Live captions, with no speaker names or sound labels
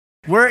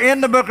We're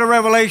in the book of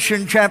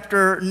Revelation,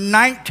 chapter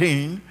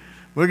 19.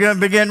 We're going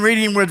to begin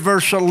reading with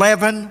verse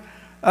 11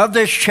 of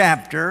this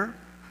chapter.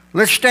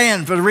 Let's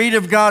stand for the read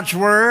of God's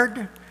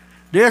Word.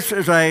 This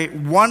is a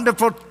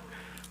wonderful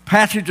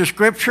passage of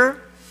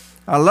Scripture.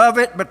 I love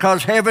it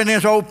because heaven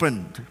is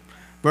opened.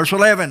 Verse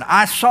 11,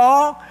 I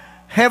saw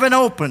heaven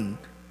opened,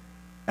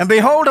 and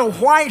behold, a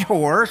white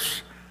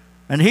horse,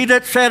 and he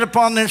that sat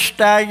upon this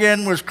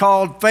stallion was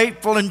called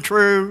Faithful and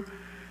True,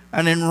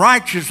 and in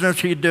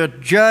righteousness he doth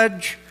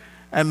judge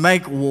and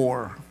make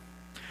war.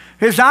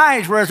 His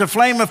eyes were as a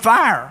flame of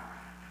fire,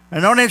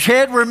 and on his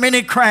head were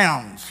many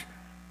crowns.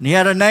 And he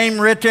had a name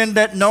written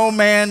that no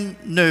man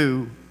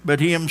knew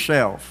but he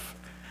himself.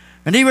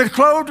 And he was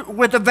clothed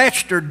with a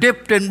vesture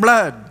dipped in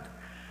blood,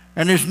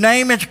 and his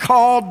name is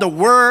called the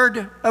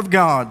Word of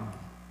God.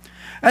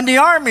 And the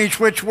armies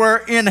which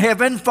were in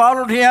heaven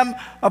followed him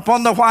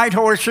upon the white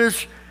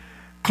horses,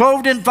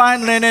 clothed in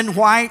fine linen,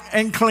 white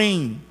and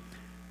clean.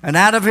 And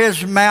out of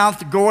his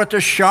mouth goeth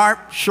a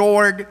sharp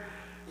sword,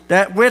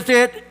 that with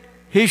it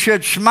he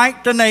should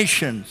smite the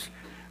nations.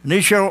 And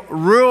he shall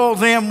rule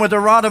them with a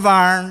rod of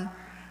iron,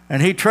 and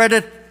he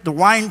treadeth the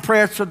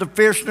winepress of the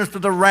fierceness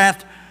of the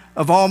wrath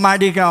of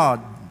Almighty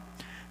God.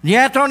 And he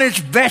hath on his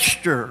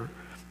vesture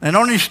and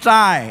on his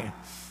thigh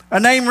a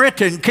name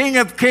written, King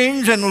of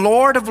Kings and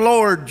Lord of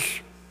Lords.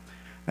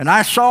 And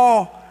I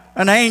saw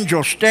an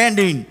angel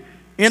standing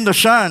in the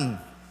sun,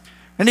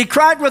 and he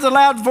cried with a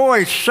loud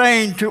voice,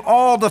 saying to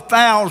all the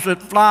fowls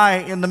that fly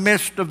in the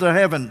midst of the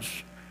heavens,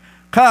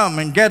 Come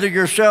and gather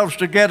yourselves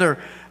together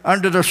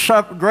unto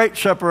the great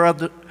supper of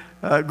the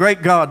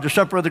great God, the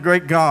supper of the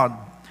great God,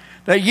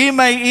 that ye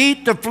may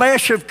eat the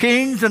flesh of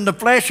kings and the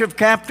flesh of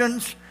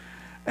captains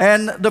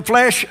and the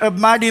flesh of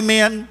mighty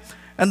men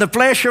and the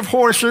flesh of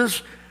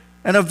horses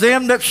and of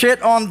them that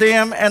sit on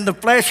them, and the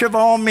flesh of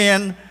all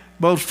men,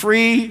 both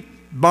free,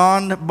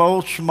 bond,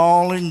 both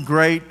small and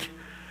great.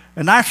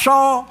 And I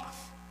saw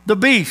the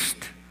beast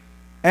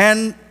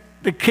and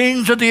the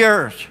kings of the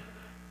earth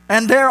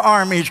and their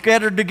armies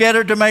gathered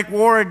together to make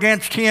war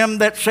against him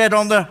that sat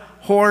on the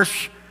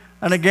horse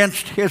and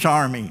against his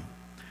army.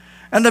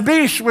 And the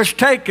beast was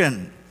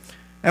taken,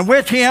 and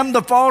with him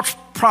the false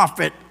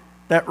prophet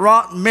that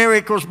wrought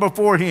miracles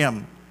before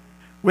him,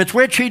 with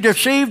which he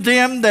deceived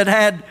them that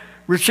had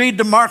received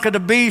the mark of the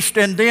beast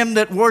and them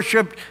that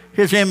worshipped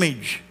his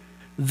image.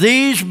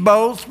 These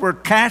both were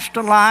cast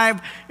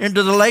alive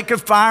into the lake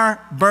of fire,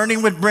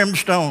 burning with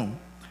brimstone.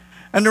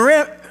 And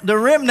the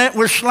remnant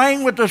was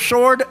slain with the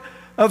sword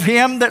of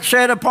him that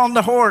sat upon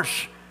the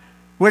horse,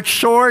 which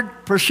sword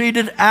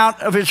proceeded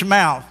out of his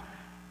mouth.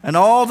 And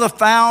all the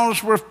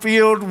fowls were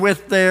filled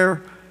with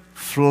their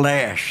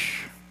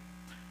flesh.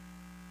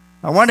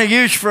 I want to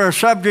use for a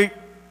subject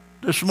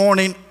this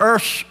morning,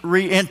 Earth's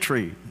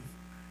reentry.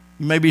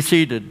 You may be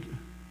seated.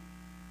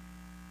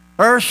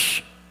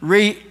 Earth's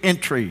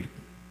reentry.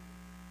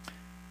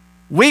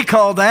 We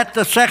call that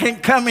the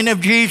second coming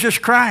of Jesus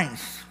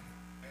Christ.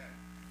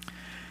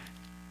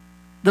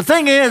 The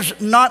thing is,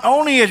 not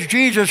only is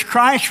Jesus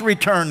Christ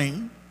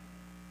returning,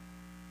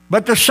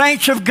 but the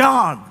saints of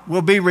God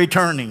will be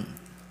returning.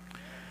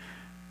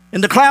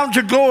 In the clouds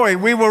of glory,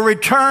 we will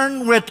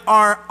return with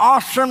our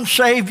awesome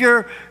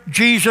Savior,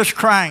 Jesus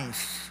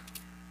Christ.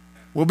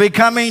 We'll be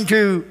coming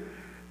to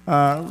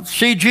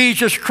see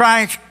Jesus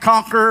Christ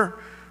conquer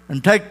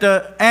and take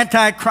the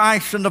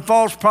Antichrist and the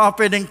false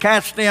prophet and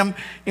cast them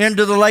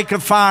into the lake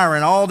of fire,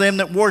 and all them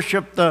that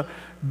worshiped the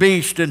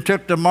beast and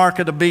took the mark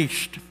of the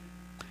beast.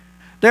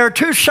 There are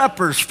two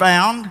suppers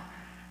found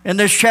in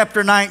this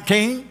chapter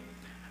 19.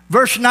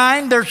 Verse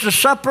 9, there's the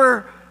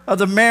supper of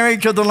the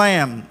marriage of the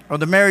Lamb, or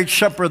the marriage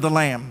supper of the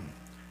Lamb.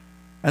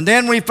 And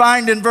then we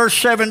find in verse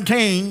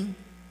 17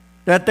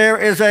 that there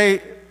is a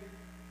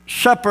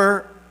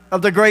supper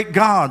of the great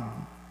God.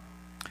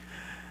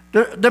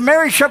 The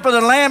marriage supper of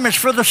the Lamb is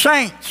for the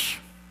saints.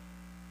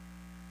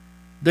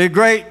 The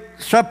great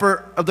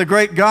supper of the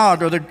great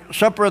God, or the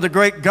supper of the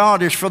great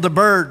God, is for the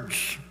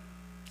birds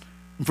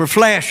and for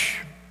flesh.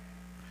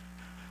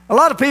 A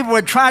lot of people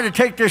would try to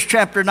take this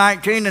chapter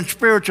 19 and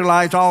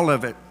spiritualize all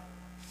of it.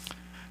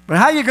 But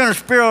how are you going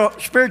to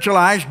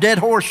spiritualize dead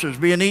horses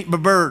being eaten by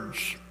birds?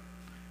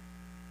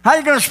 How are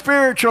you going to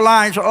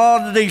spiritualize all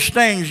of these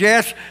things?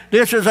 Yes,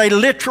 this is a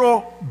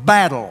literal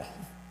battle.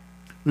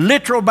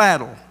 Literal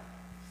battle.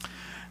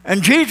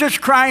 And Jesus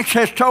Christ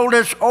has told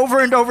us over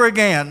and over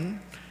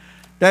again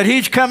that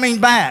he's coming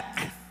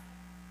back.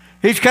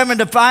 He's coming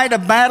to fight a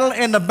battle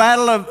in the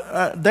battle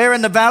of, there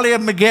in the valley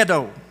of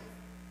Megiddo.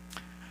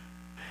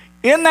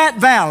 In that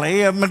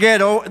valley of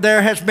Megiddo,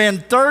 there has been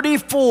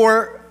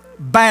 34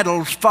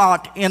 battles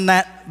fought in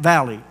that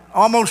valley.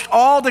 Almost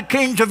all the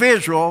kings of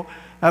Israel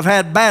have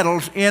had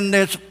battles in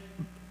this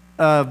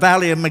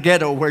valley of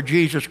Megiddo where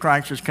Jesus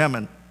Christ is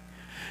coming.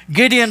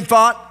 Gideon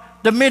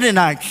fought the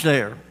Midianites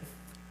there.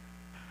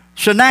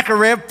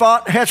 Sennacherib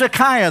fought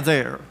Hezekiah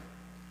there.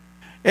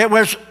 It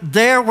was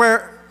there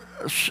where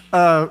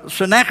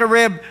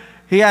Sennacherib,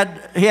 he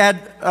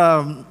had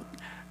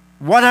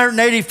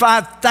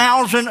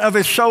 185,000 of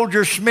his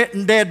soldiers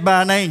smitten dead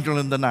by an angel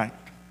in the night.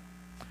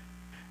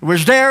 It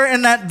was there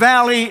in that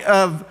valley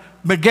of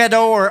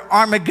Megiddo or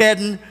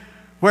Armageddon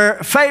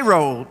where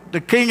Pharaoh, the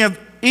king of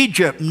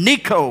Egypt,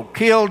 Necho,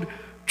 killed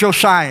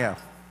Josiah.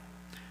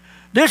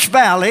 This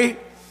valley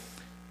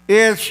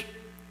is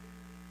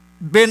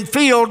been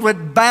filled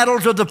with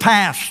battles of the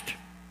past.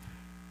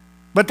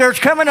 But there's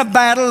coming a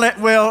battle that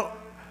will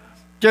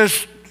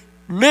just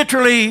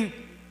literally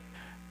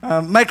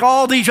make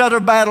all these other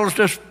battles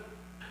just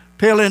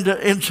pale into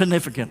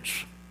insignificance.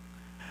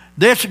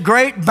 This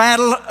great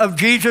battle of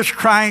Jesus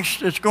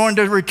Christ is going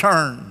to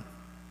return.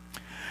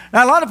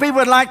 Now, a lot of people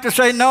would like to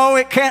say, no,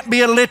 it can't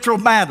be a literal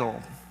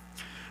battle.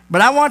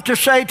 But I want to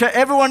say to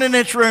everyone in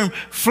this room,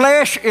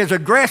 flesh is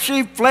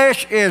aggressive,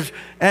 flesh is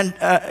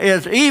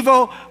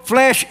evil,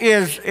 flesh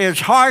is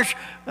harsh,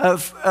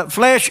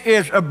 flesh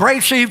is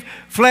abrasive,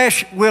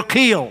 flesh will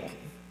kill.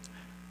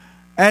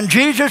 And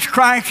Jesus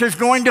Christ is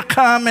going to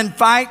come and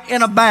fight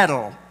in a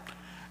battle.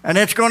 And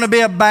it's going to be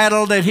a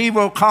battle that he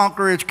will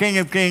conquer as King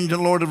of Kings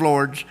and Lord of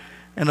Lords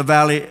in the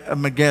valley of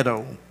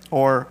Megiddo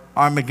or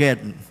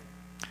Armageddon.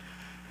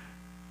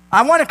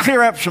 I want to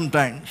clear up some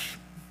things.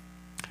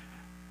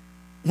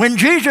 When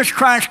Jesus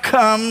Christ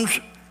comes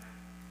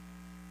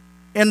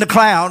in the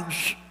clouds,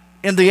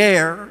 in the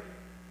air,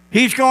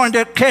 he's going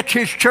to catch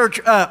his church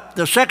up.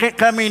 The second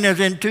coming is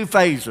in two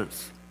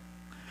phases.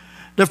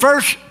 The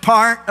first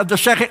part of the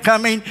second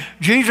coming,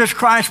 Jesus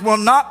Christ will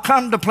not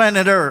come to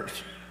planet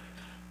Earth,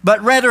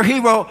 but rather he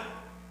will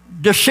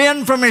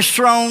descend from his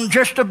throne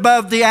just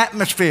above the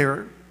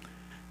atmosphere,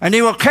 and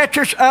he will catch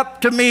us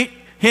up to meet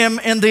him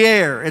in the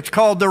air. It's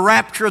called the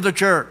rapture of the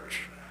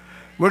church.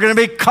 We're going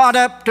to be caught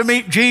up to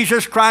meet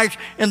Jesus Christ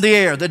in the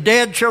air. The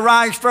dead shall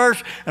rise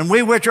first, and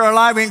we which are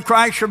alive in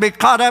Christ shall be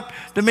caught up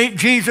to meet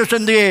Jesus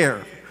in the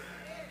air.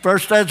 1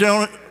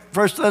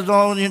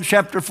 Thessalonians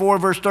chapter 4,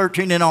 verse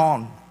 13 and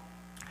on.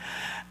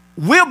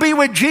 We'll be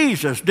with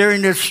Jesus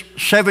during this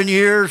 7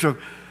 years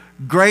of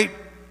great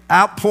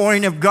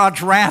outpouring of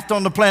God's wrath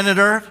on the planet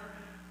Earth.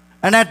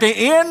 And at the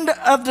end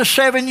of the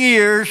 7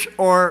 years,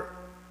 or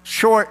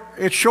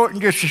it's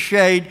shortened just a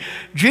shade,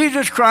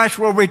 Jesus Christ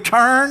will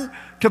return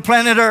to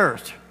planet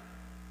Earth.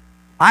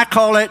 I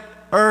call it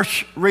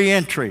Earth's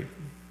reentry.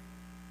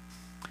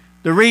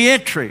 The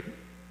reentry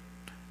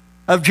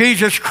of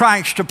Jesus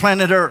Christ to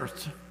planet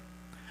Earth.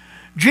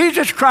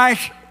 Jesus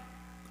Christ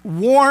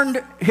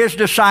warned his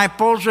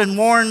disciples and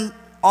warned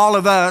all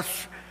of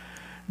us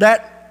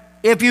that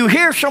if you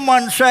hear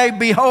someone say,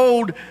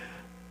 behold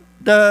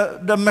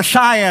the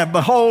Messiah,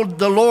 behold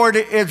the Lord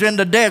is in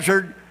the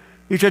desert,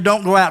 he said,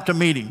 don't go out to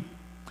meet him.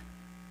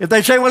 If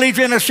they say, well, he's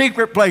in a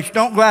secret place,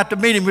 don't go out to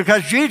meet him,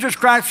 because Jesus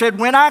Christ said,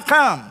 when I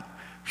come,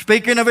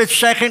 speaking of his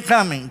second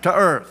coming to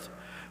earth,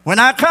 when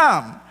I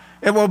come,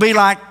 it will be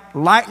like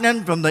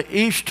lightning from the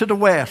east to the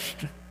west.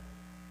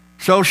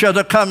 So shall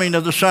the coming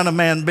of the Son of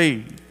Man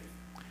be.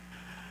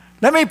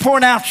 Let me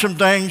point out some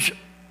things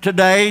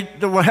today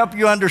that will help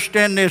you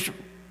understand this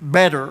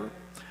better.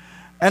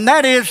 And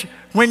that is,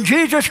 when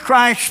Jesus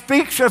Christ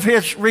speaks of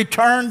his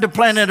return to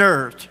planet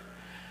Earth,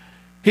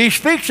 he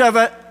speaks of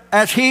it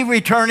as he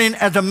returning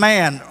as a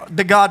man,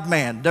 the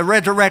God-man, the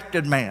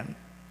resurrected man.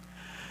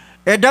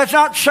 It does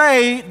not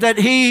say that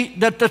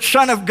the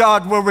Son of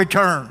God will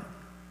return.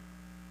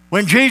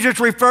 When Jesus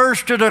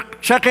refers to the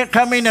second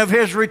coming of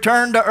his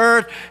return to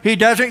earth, he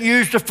doesn't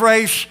use the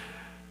phrase,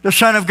 the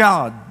Son of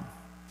God.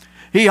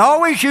 He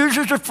always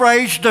uses the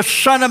phrase, the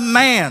Son of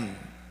Man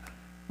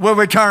will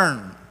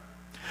return.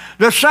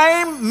 The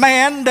same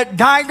man that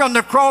died on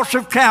the cross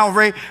of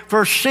Calvary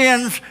for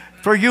sins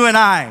for you and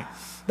I.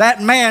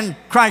 That man,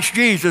 Christ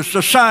Jesus,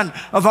 the Son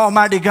of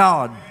Almighty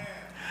God.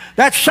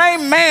 That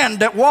same man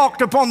that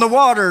walked upon the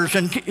waters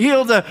and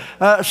healed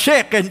the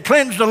sick and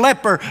cleansed the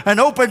leper and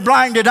opened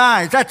blinded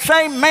eyes. That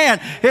same man,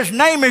 his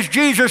name is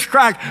Jesus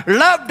Christ,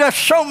 loved us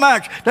so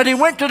much that he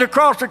went to the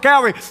cross of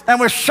Calvary and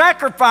was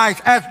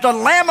sacrificed as the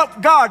Lamb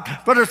of God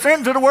for the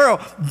sins of the world.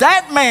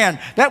 That man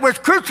that was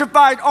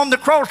crucified on the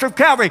cross of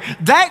Calvary,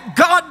 that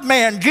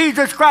God-man,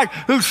 Jesus Christ,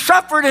 who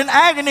suffered in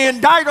agony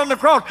and died on the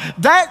cross,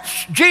 that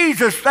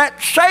Jesus,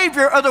 that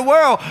Savior of the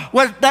world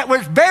that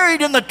was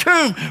buried in the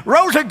tomb,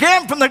 rose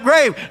again from the grave.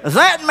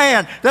 That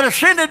man that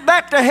ascended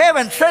back to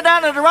heaven, sat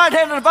down at the right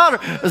hand of the Father,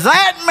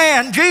 that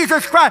man,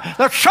 Jesus Christ,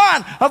 the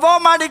Son of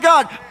Almighty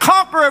God,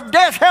 conqueror of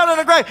death, hell, and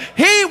the grave,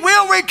 he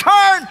will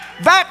return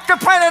back to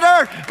planet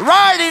Earth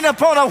riding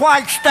upon a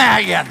white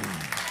stallion.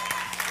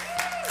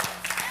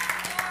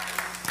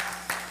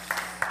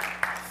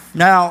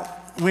 Now,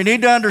 we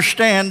need to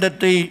understand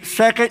that the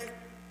second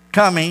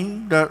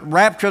coming, the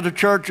rapture of the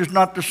church, is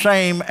not the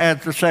same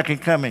as the second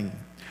coming.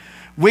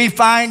 We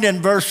find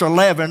in verse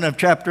 11 of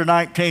chapter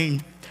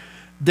 19,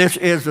 this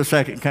is the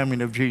second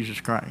coming of Jesus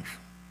Christ.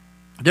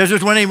 This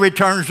is when he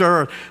returns to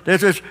earth.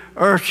 This is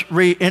earth's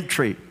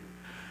re-entry.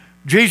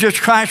 Jesus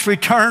Christ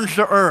returns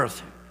to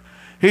earth.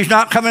 He's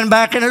not coming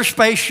back in a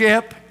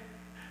spaceship.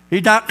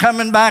 He's not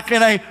coming back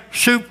in a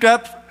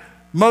souped-up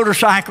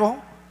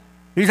motorcycle.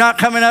 He's not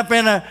coming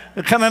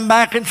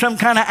back in some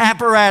kind of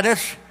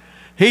apparatus.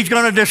 He's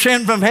going to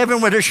descend from heaven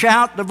with a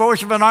shout, the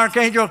voice of an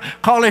archangel,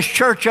 call his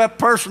church up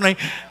personally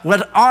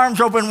with arms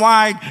open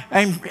wide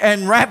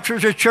and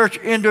raptures his church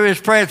into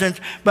his presence.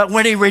 But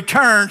when he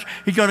returns,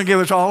 he's going to give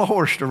us all a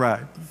horse to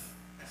ride.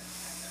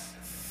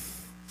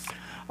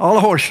 All a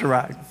horse to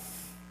ride.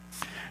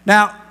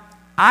 Now,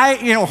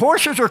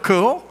 horses are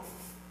cool.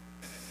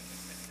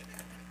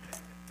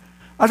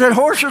 I said,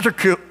 horses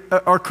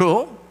are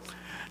cool.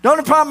 The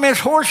only problem is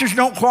horses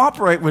don't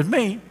cooperate with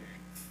me.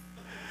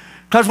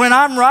 Because when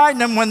I'm riding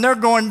them, when they're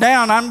going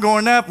down, I'm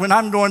going up. When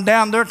I'm going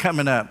down, they're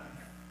coming up.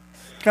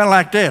 Kind of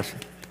like this.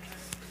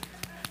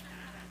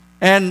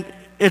 And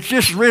it's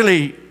just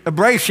really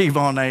abrasive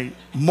on a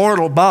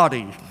mortal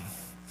body.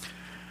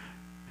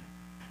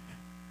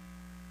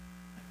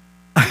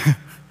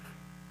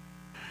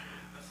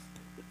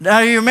 Now,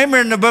 you remember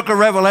in the book of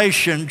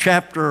Revelation,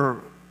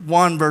 chapter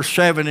 1, verse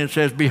 7, it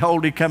says,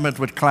 behold, he cometh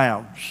with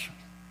clouds,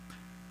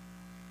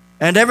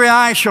 and every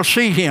eye shall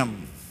see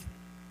him.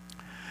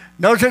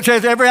 Notice it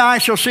says, every eye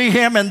shall see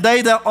him, and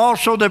they that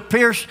also that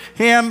pierce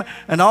him,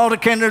 and all the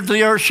kindreds of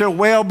the earth shall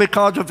wail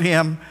because of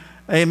him.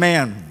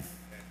 Amen.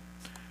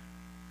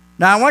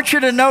 Now, I want you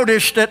to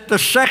notice that the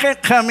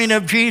second coming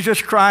of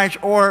Jesus Christ,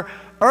 or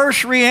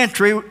earth's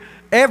reentry,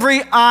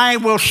 every eye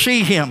will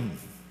see him.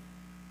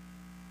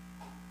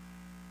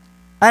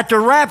 At the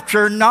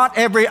rapture, not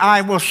every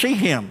eye will see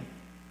him.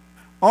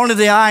 Only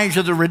the eyes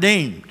of the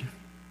redeemed.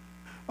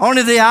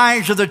 Only the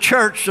eyes of the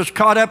church that's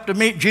caught up to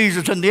meet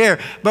Jesus in the air.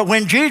 But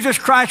when Jesus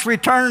Christ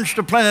returns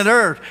to planet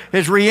Earth,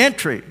 his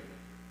reentry,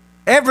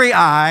 every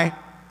eye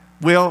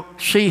will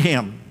see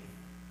him.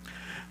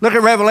 Look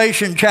at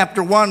Revelation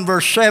chapter 1,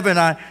 verse 7.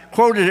 I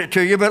quoted it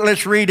to you, but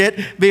let's read it.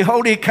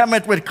 Behold, he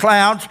cometh with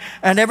clouds,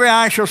 and every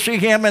eye shall see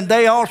him, and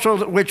they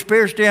also which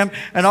pierced him,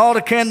 and all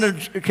the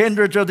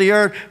kindreds of the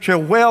earth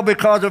shall wail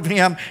because of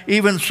him.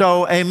 Even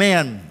so,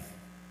 amen.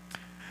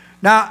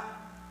 Now,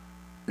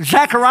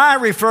 Zechariah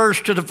refers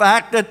to the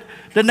fact that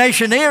the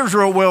nation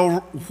Israel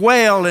will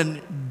wail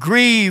and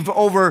grieve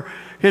over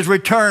his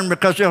return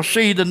because they'll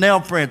see the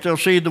nail prints, they'll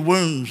see the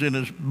wounds in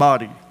his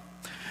body.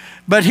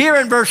 But here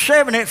in verse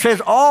 7 it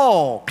says,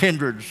 all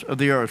kindreds of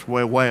the earth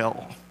will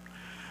wail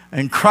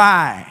and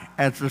cry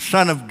as the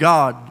Son of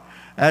God,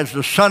 as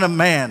the Son of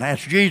Man, as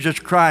Jesus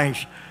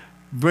Christ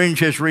brings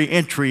his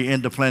re-entry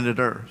into planet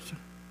Earth.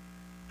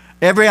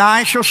 Every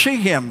eye shall see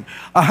him.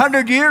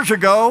 100 years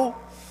ago,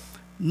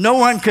 no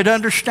one could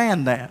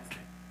understand that.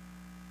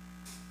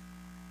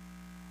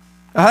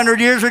 100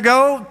 years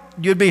ago,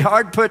 you'd be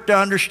hard put to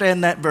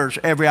understand that verse,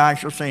 every eye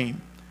shall see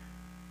him.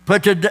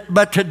 But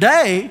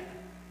today,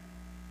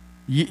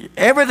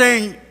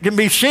 everything can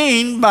be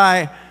seen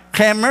by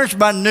cameras,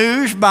 by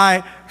news,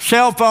 by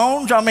cell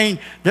phones. I mean,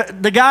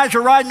 the guys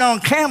are riding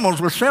on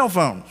camels with cell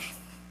phones.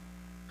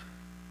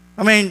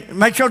 I mean, it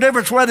makes no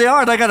difference where they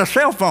are, they got a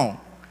cell phone.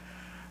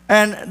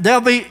 And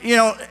they'll be,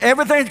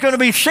 everything's going to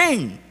be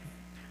seen.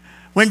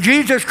 When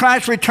Jesus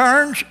Christ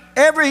returns,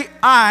 every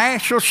eye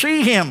shall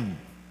see him.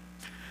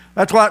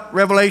 That's what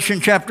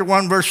Revelation chapter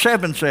 1, verse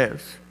 7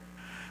 says.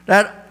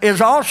 That is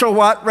also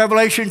what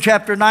Revelation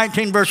chapter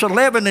 19, verse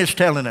 11 is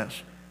telling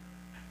us.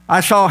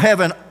 I saw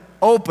heaven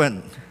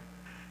opened,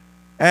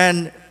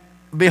 and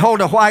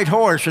behold, a white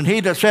horse, and he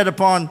that sat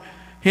upon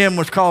him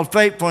was called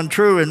Faithful and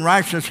True, and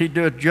righteous he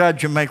doeth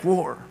judge and make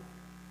war.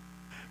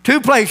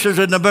 Two places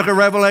in the book of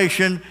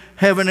Revelation,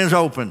 heaven is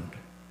opened.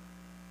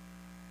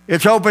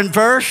 It's opened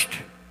first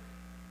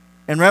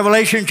in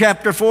Revelation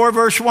chapter 4,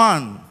 verse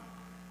 1.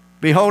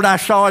 Behold, I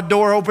saw a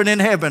door open in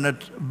heaven, a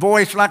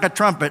voice like a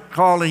trumpet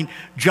calling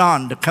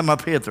John to come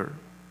up hither.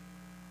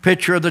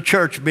 Picture of the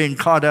church being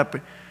caught up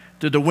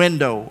to the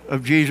window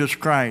of Jesus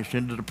Christ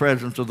into the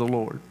presence of the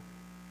Lord.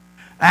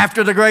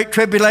 After the great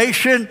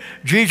tribulation,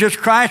 Jesus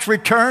Christ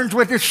returns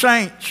with his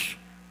saints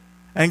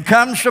and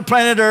comes to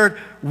planet Earth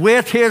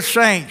with his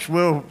saints.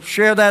 We'll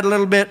share that a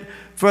little bit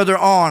further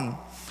on.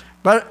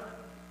 But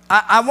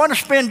I want to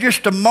spend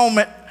just a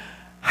moment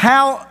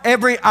how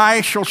every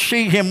eye shall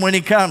see him when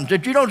he comes.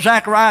 Did you know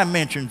Zechariah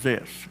mentions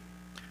this?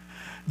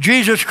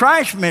 Jesus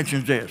Christ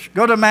mentions this.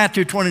 Go to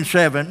Matthew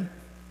 27.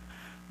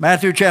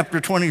 Matthew chapter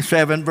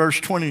 27, verse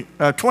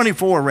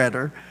 24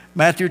 rather.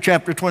 Matthew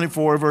chapter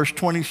 24, verse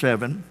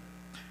 27.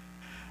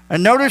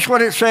 And notice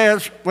what it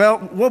says.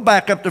 Well, we'll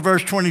back up to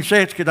verse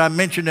 26 because I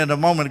mentioned it a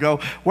moment ago.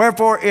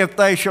 Wherefore, if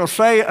they shall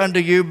say unto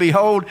you,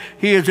 behold,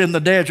 he is in the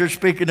desert,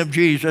 speaking of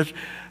Jesus,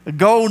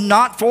 go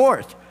not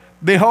forth.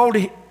 Behold,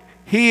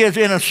 he is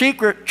in a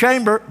secret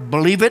chamber,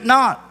 believe it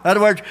not. In other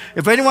words,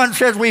 if anyone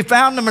says, we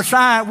found the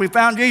Messiah, we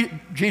found Jesus,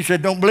 Jesus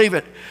said, don't believe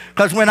it.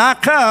 Because when I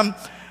come,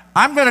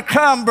 I'm going to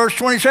come, verse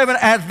 27,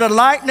 as the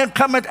lightning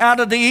cometh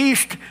out of the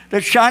east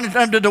that shineth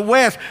unto the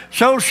west,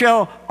 so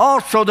shall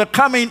also the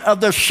coming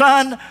of the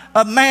Son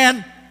of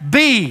Man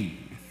be.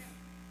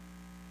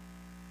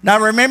 Now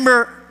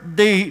remember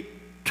the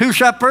two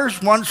suppers,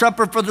 one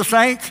supper for the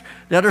saints,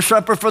 the other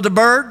supper for the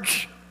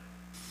birds,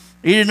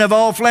 eating of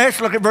all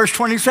flesh. Look at verse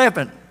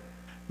 27.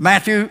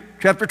 Matthew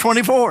chapter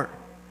 24,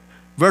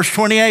 verse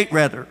 28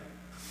 rather.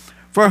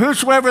 For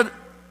whosoever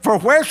For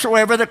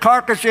wheresoever the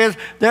carcass is,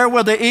 there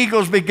will the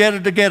eagles be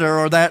gathered together,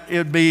 or that it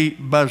would be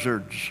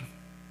buzzards,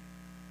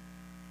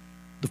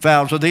 the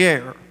fowls of the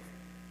air.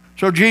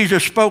 So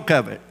Jesus spoke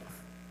of it.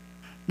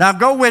 Now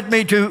go with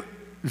me to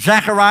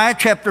Zechariah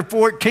chapter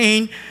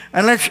 14,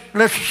 and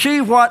let's see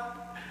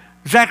what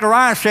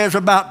Zechariah says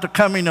about the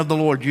coming of the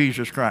Lord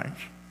Jesus Christ.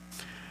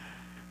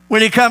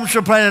 When he comes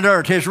to planet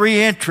Earth, his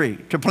re-entry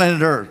to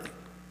planet Earth.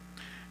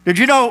 Did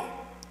you know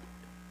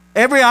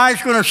every eye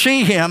is going to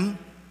see him,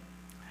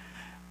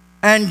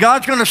 and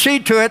God's going to see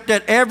to it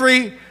that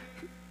every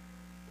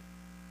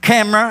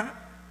camera,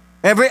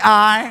 every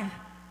eye,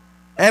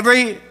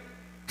 every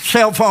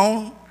cell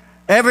phone,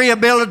 every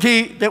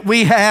ability that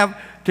we have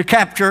to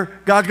capture,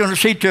 God's going to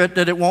see to it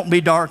that it won't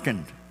be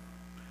darkened,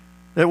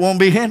 that it won't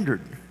be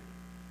hindered.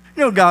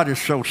 You know, God is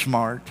so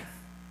smart,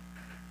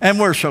 and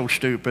we're so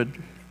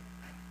stupid.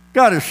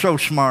 God is so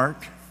smart.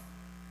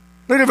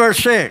 Look at verse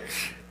 6.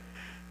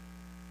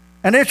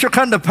 And it shall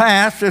come to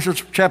pass, this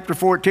is chapter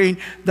 14,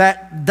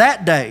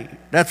 that day,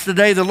 that's the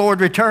day the Lord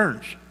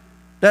returns,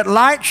 that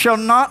light shall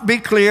not be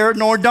clear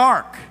nor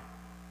dark,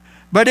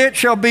 but it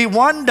shall be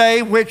one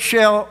day which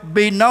shall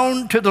be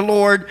known to the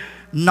Lord,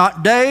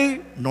 not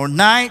day nor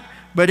night,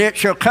 but it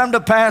shall come to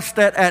pass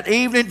that at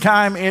evening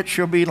time it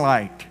shall be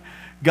light.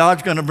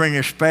 God's going to bring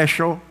a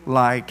special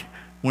light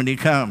when he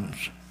comes.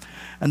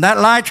 And that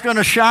light's going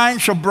to shine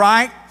so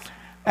bright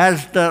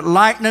as the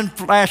lightning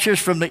flashes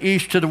from the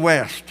east to the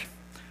west.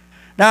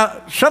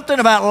 Now, something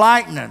about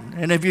lightning,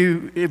 and if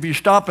you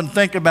stop and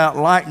think about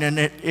lightning,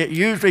 it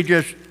usually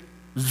just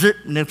zip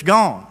and it's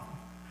gone.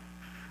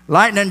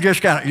 Lightning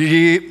just kind of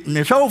zip and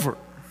it's over.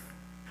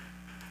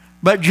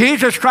 But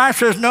Jesus Christ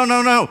says, no,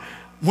 no, no.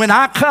 When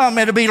I come,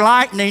 it'll be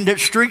lightning that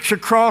streaks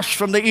across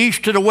from the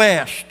east to the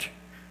west.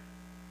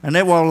 And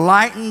it will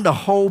lighten the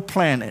whole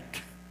planet.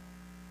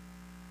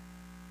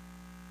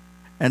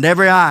 And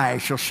every eye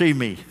shall see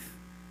me,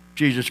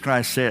 Jesus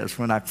Christ says,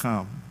 when I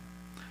come.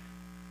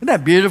 Isn't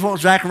that beautiful?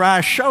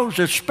 Zechariah shows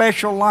this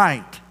special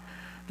light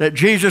that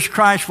Jesus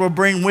Christ will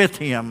bring with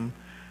him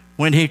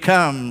when he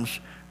comes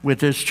with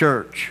his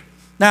church.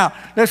 Now,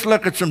 let's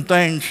look at some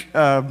things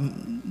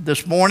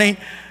this morning.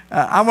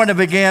 I want to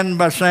begin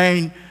by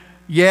saying,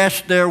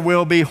 yes, there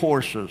will be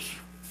horses.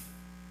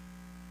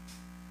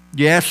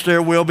 Yes,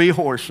 there will be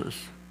horses.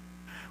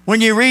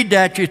 When you read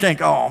that, you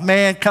think, oh,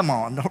 man, come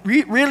on.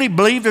 You really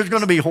believe there's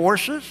going to be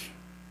horses?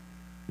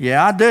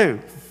 Yeah, I do.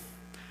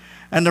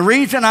 And the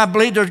reason I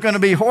believe there's going to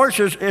be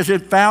horses is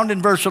it found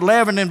in verse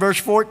 11 and verse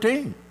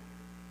 14.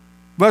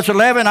 Verse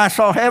 11, I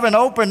saw heaven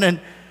open,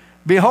 and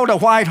behold, a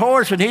white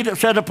horse, and he that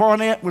sat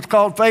upon it was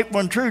called Faithful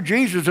and True.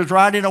 Jesus is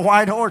riding a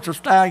white horse, a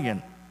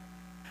stallion.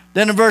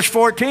 Then in verse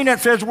 14, it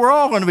says we're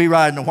all going to be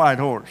riding a white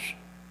horse.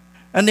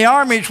 And the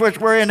armies which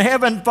were in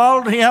heaven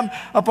followed him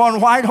upon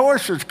white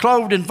horses,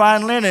 clothed in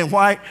fine linen,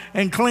 white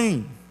and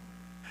clean.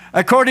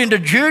 According to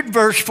Jude,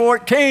 verse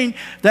 14,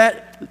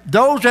 that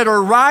those that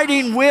are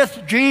riding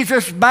with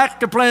Jesus back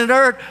to planet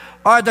Earth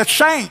are the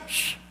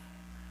saints.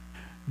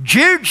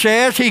 Jude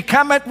says he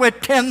cometh with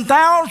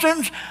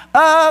 10,000s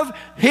of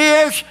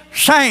his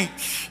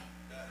saints.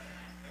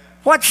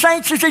 What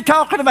saints is he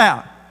talking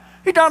about?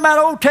 He's talking about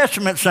Old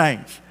Testament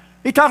saints.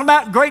 He's talking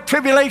about great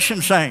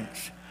tribulation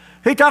saints.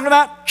 He's talking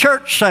about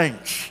church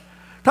saints.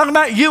 Talking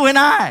about you and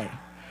I.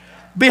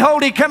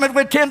 Behold, he cometh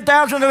with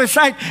 10,000 of his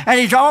saints, and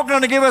he's all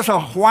going to give us a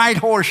white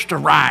horse to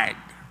ride.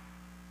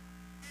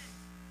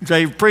 You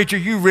say, preacher,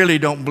 you really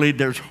don't believe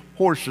there's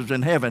horses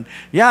in heaven.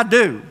 Yeah, I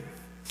do.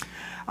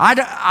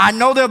 I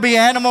know there'll be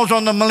animals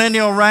on the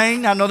millennial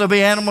reign. I know there'll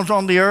be animals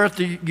on the earth,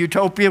 the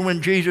utopia,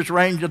 when Jesus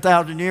reigns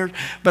 1,000 years.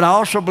 But I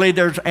also believe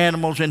there's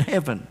animals in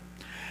heaven.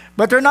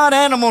 But they're not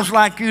animals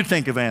like you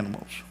think of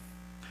animals.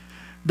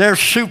 They're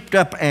souped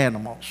up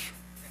animals.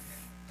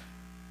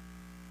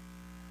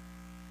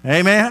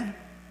 Amen?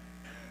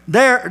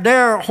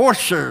 They're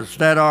horses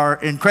that are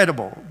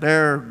incredible.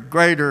 They're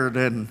greater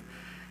than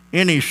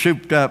any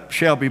souped up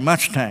Shelby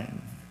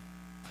Mustang.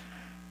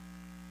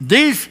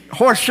 These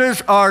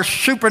horses are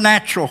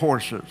supernatural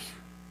horses.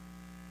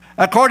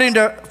 According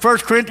to 1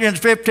 Corinthians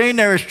 15,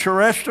 there is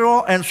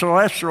terrestrial and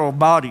celestial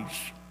bodies.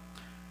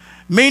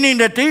 Meaning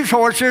that these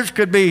horses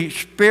could be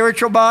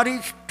spiritual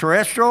bodies,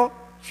 terrestrial,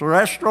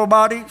 celestial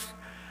bodies,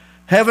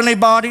 heavenly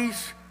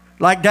bodies,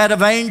 like that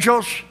of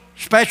angels,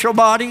 special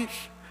bodies.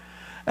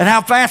 And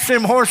how fast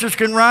them horses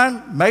can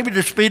run? Maybe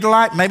the speed of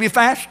light, maybe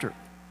faster.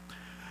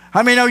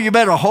 How many know you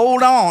better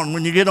hold on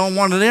when you get on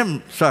one of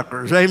them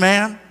suckers?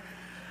 Amen?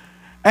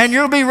 And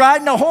you'll be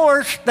riding a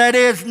horse that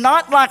is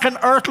not like an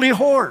earthly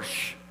horse.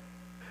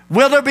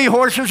 Will there be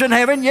horses in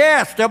heaven?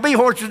 Yes, there'll be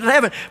horses in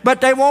heaven,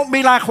 but they won't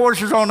be like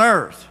horses on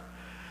earth.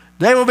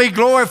 They will be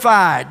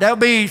glorified. They'll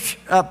be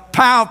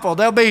powerful.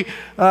 They'll be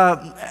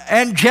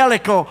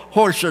angelical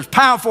horses,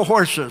 powerful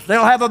horses.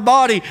 They'll have a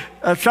body,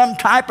 some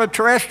type of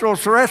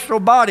terrestrial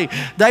body.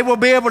 They will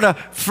be able to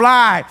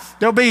fly.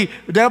 They'll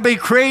be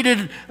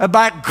created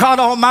by God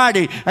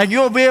Almighty, and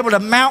you'll be able to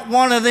mount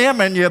one of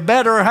them, and you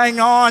better hang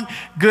on.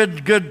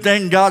 Good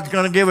thing God's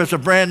going to give us a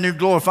brand new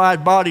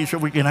glorified body so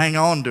we can hang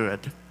on to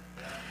it.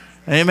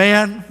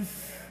 Amen?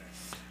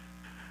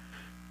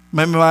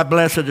 Maybe my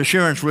blessed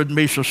assurance wouldn't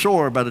be so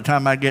sore by the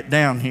time I get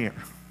down here.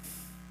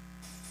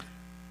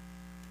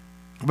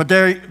 But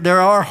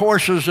there are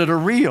horses that are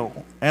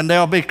real, and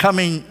they'll be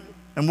coming,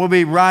 and we'll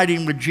be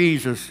riding with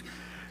Jesus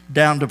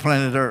down to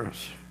planet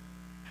Earth.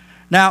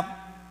 Now,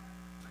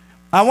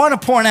 I want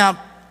to point out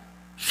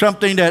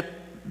something that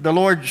the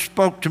Lord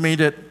spoke to me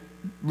that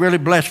really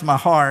blessed my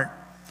heart.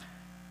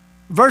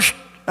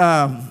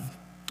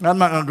 I'm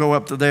not going to go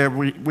up to there.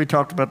 We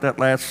talked about that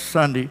last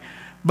Sunday.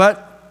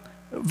 But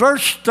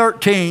verse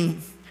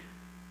 13,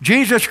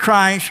 Jesus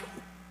Christ,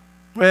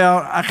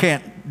 well, I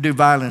can't do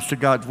violence to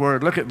God's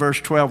word. Look at verse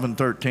 12 and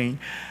 13.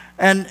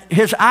 And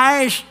his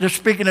eyes, they're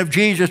speaking of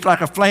Jesus, like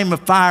a flame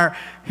of fire.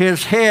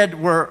 His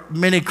head were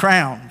many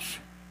crowns.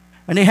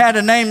 And he had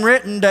a name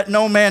written that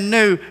no man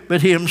knew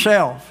but he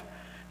himself.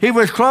 He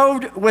was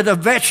clothed with a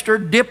vesture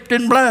dipped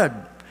in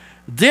blood.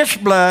 This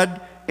blood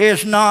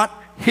is not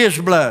his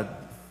blood.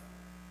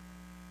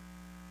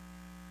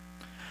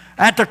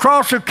 At the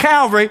cross of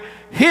Calvary,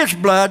 his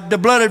blood, the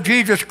blood of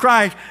Jesus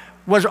Christ,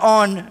 was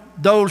on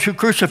those who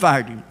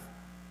crucified him.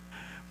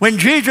 When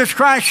Jesus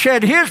Christ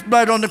shed his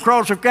blood on the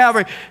cross of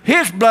Calvary,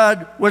 his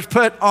blood was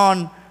put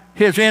on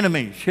his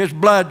enemies. His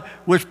blood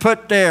was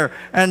put there.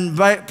 And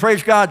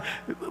praise God,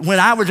 when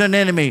I was an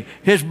enemy,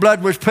 his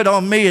blood was put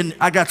on me, and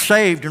I got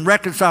saved and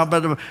reconciled by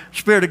the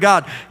Spirit of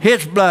God.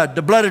 His blood,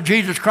 the blood of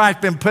Jesus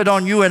Christ, been put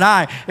on you and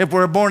I if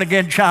we're a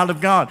born-again child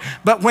of God.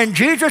 But when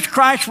Jesus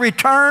Christ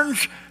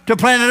returns to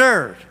planet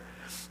Earth,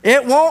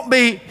 it won't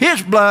be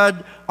his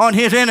blood on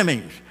his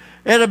enemies.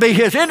 It'll be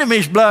his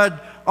enemies' blood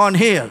on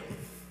his.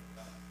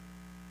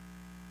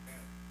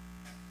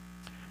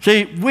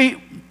 See,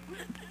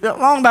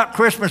 along about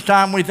Christmas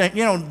time, we think,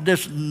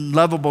 this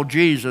lovable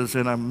Jesus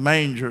in a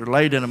manger,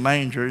 laid in a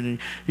manger, and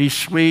he's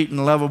sweet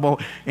and lovable,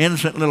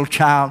 innocent little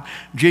child.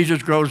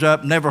 Jesus grows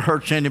up, never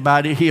hurts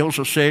anybody, heals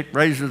the sick,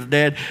 raises the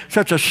dead.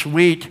 Such a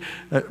sweet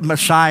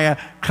Messiah,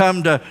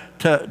 come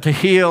to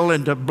heal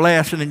and to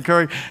bless and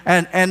encourage.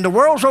 And the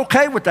world's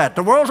okay with that.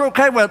 The world's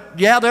okay with,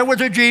 yeah, there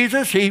was a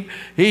Jesus. He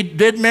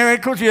did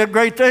miracles. He did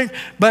great things.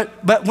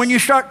 But when you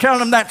start telling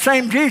them that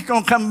same Jesus is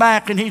going to come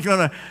back and he's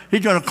going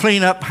to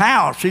clean up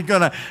house. He's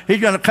going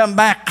to come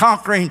back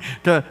conquering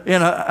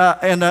in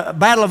the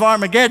Battle of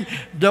Armageddon.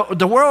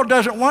 The world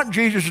doesn't want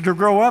Jesus to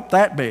grow up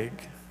that big.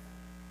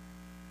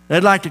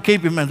 They'd like to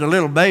keep him as a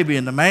little baby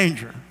in the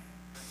manger.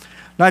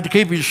 They'd like to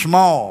keep him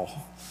small.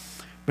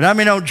 But how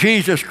many know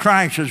Jesus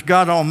Christ is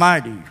God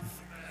Almighty?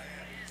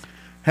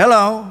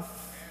 Hello.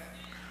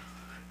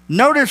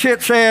 Notice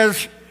it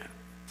says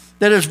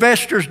that his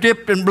vestures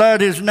dipped in blood.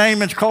 His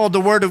name is called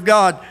the Word of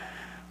God.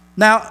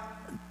 Now,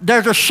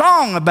 there's a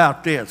song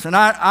about this, and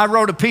I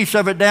wrote a piece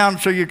of it down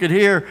so you could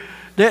hear.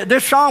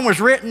 This song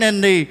was written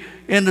in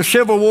the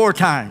Civil War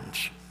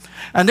times.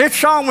 And this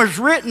song was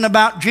written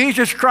about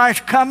Jesus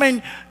Christ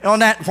coming on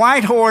that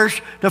white horse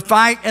to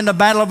fight in the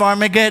Battle of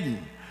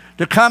Armageddon,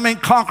 to come and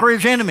conquer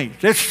his enemies.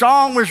 This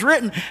song was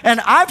written,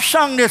 and I've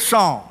sung this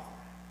song.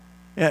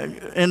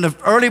 In the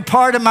early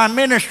part of my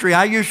ministry,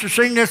 I used to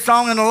sing this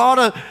song in a lot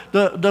of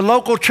the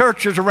local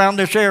churches around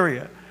this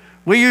area.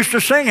 We used to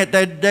sing it.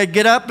 They'd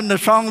get up, and the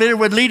song leader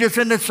would lead us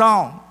in the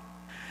song.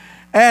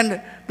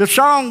 And the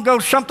song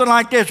goes something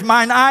like this.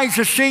 Mine eyes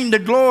have seen the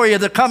glory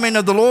of the coming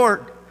of the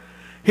Lord.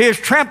 He is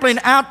trampling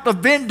out the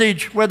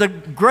vintage where the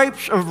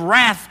grapes of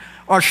wrath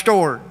are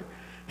stored.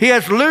 He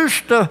has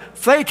loosed the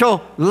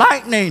fatal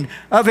lightning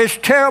of his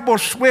terrible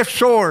swift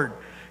sword.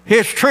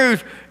 His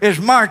truth is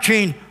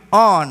marching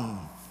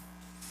on.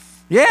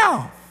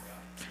 Yeah.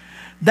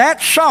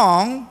 That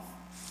song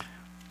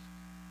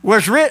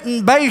was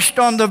written based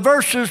on the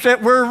verses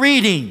that we're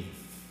reading.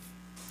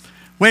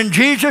 When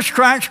Jesus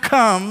Christ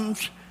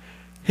comes,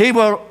 he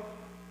will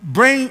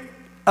bring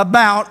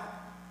about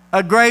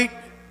a great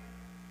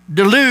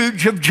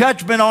deluge of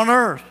judgment on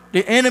earth.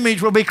 The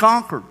enemies will be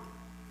conquered.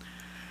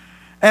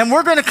 And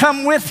we're going to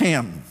come with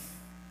him.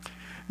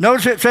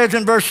 Notice it says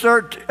in verse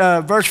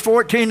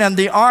 14, and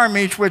the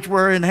armies which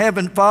were in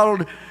heaven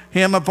followed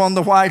him upon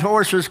the white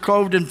horses,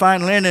 clothed in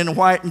fine linen, and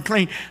white and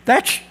clean.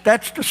 That's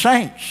the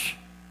saints.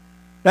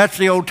 That's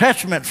the Old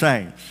Testament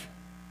saints.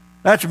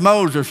 That's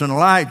Moses and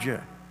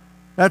Elijah.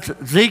 That's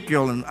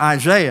Ezekiel and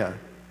Isaiah.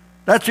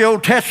 That's the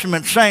Old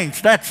Testament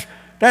saints. That's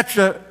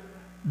the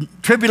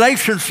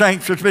tribulation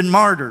saints that's been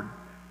martyred.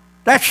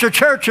 That's the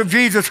church of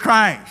Jesus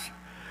Christ.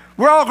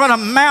 We're all going to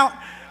mount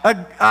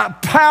a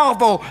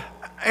powerful,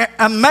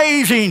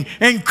 amazing,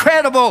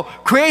 incredible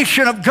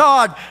creation of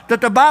God that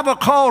the Bible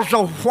calls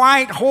the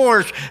white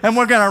horse, and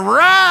we're going to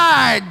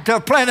ride to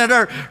planet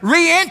Earth,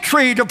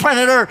 re-entry to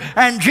planet Earth,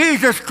 and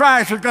Jesus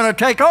Christ is going to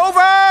take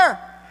over,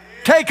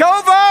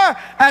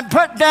 and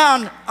put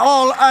down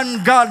all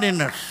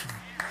ungodliness.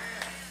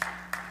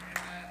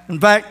 In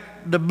fact,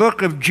 the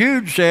book of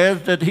Jude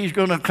says that he's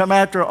going to come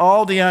after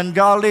all the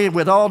ungodly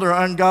with all their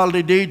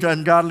ungodly deeds,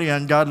 ungodly. I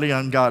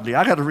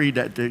got to read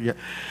that to you.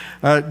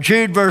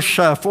 Jude verse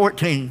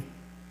 14,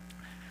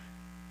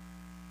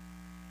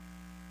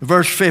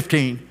 verse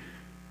 15.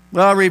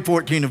 Well, I'll read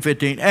 14 and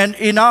 15. And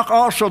Enoch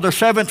also, the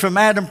seventh from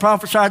Adam,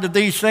 prophesied of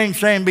these things,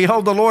 saying,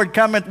 Behold, the Lord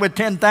cometh with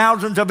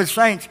 10,000s of his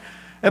saints.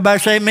 Everybody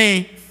say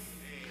me.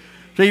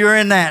 So you're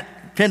in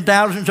that,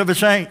 10,000s of his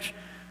saints.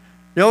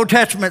 The Old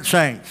Testament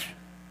saints.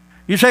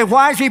 You say,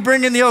 why is he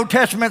bringing the Old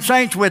Testament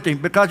saints with him?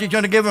 Because he's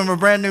going to give them a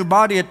brand new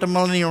body at the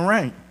millennial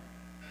reign.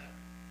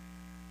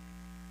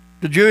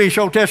 The Jewish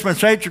Old Testament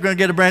saints are going to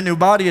get a brand new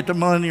body at the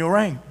millennial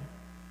reign.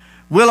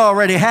 We'll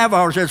already have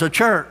ours as a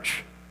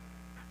church.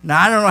 Now,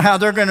 I don't know how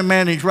they're going to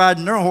manage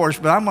riding their horse,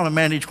 but I'm going to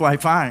manage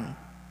quite fine.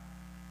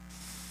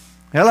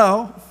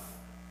 Hello?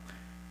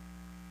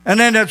 And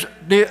then there's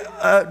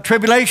the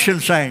tribulation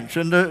saints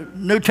and the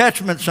New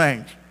Testament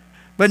saints.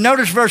 But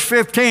notice verse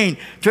 15,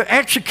 to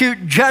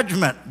execute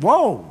judgment.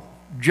 Whoa,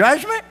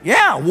 judgment?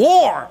 Yeah,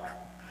 war.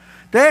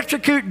 To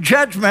execute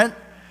judgment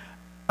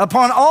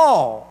upon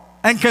all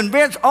and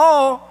convince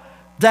all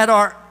that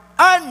are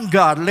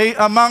ungodly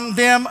among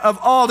them of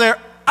all their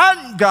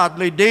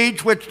ungodly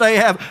deeds which they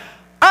have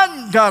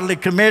ungodly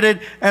committed,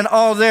 and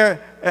all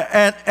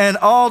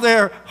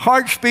their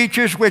hard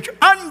speeches which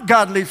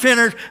ungodly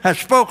sinners have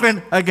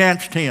spoken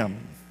against him.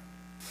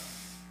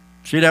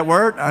 See that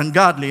word?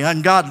 Ungodly,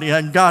 ungodly,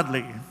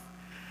 ungodly.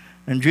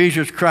 And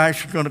Jesus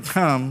Christ is going to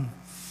come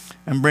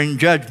and bring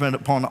judgment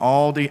upon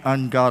all the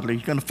ungodly.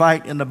 He's going to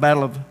fight in the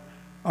battle of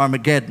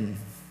Armageddon.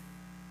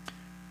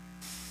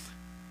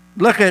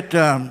 Look at,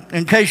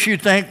 in case you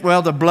think,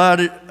 well, the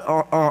blood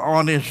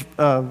on his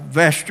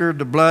vesture,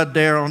 the blood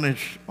there on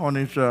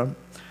his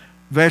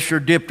vesture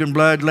dipped in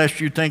blood, lest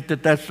you think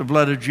that that's the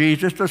blood of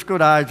Jesus. Let's go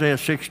to Isaiah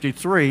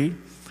 63,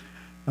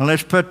 and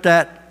let's put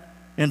that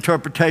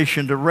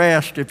interpretation to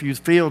rest if you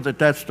feel that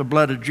that's the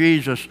blood of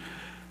Jesus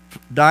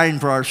dying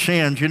for our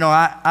sins. You know,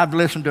 I've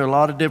listened to a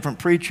lot of different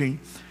preaching,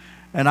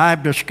 and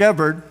I've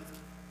discovered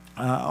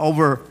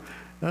over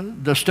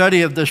the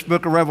study of this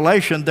book of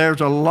Revelation,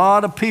 there's a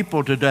lot of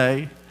people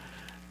today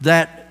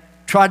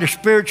that try to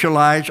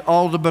spiritualize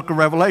all the book of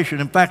Revelation.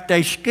 In fact,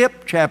 they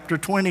skip chapter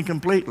 20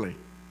 completely.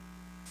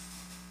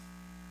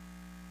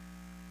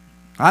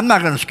 I'm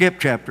not going to skip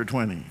chapter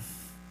 20.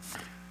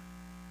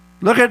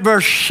 Look at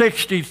verse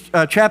 60,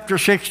 chapter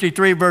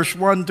 63, verse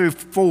 1 through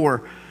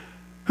 4.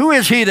 Who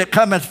is he that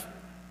cometh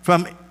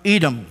from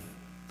Edom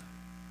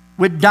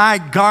with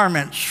dyed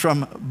garments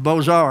from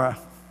Bozrah?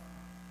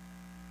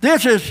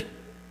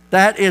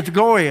 That is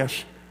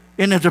glorious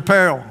in his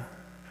apparel,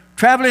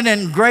 traveling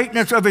in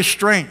greatness of his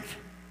strength.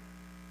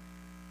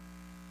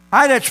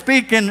 I that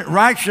speak in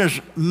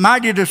righteousness,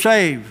 mighty to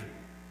save.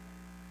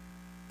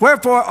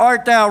 Wherefore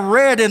art thou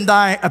red in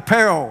thy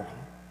apparel,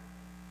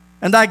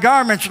 and thy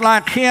garments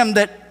like him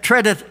that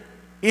treadeth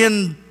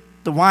in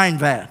the wine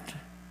vat?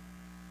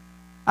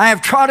 I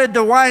have trodden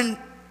the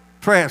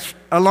winepress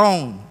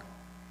alone,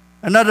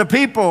 and of the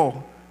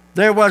people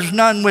there was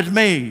none with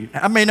me.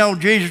 How many know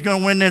Jesus is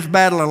going to win this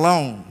battle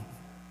alone?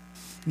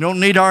 You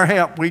don't need our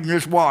help. We can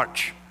just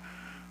watch.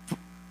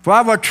 For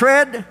I will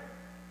tread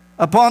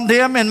upon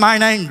them in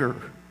mine anger,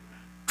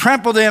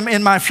 trample them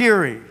in my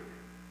fury,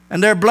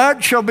 and their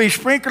blood shall be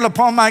sprinkled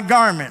upon my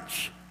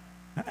garments,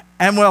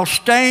 and will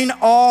stain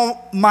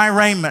all my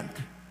raiment.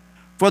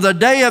 For the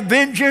day of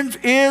vengeance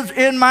is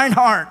in mine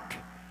heart,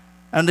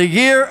 and the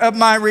year of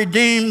my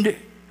redeemed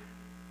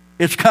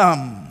is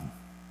come.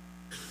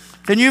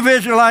 Can you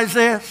visualize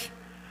this?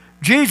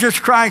 Jesus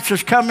Christ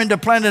is coming to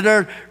planet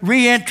Earth,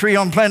 re-entry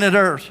on planet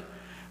Earth.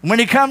 When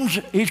he comes,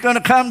 he's going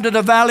to come to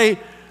the valley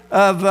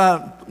of,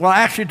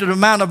 to the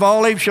Mount of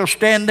Olives. He'll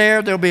stand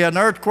there. There'll be an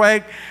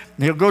earthquake.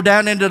 He'll go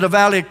down into the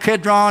valley of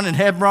Kidron and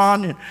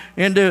Hebron, and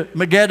into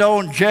Megiddo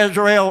and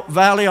Jezreel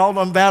Valley. All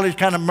them valleys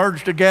kind of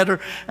merge together,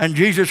 and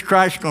Jesus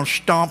Christ is going to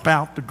stomp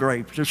out the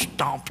grapes. Just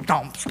stomp,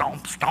 stomp,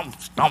 stomp, stomp,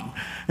 stomp.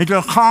 He's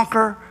going to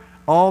conquer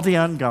all the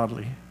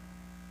ungodly.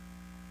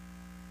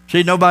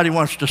 See, nobody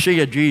wants to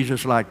see a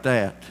Jesus like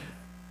that.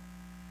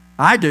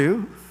 I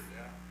do.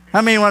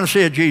 How many want to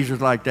see a Jesus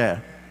like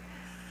that?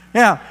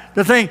 Yeah,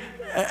 the thing,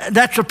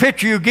 that's the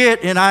picture you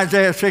get in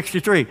Isaiah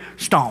 63.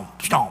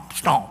 Stomp, stomp,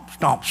 stomp,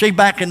 stomp. See,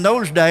 back in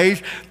those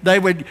days, they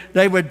would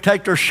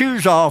take their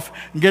shoes off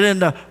and get in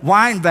the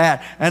wine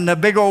vat, and the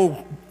big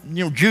old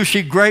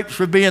juicy grapes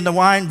would be in the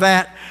wine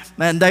vat,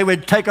 and they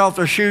would take off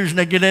their shoes and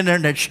they'd get in there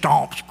and they'd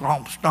stomp,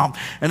 stomp, stomp.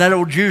 And that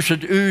old juice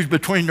would ooze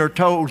between their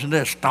toes and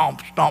they'd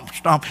stomp, stomp,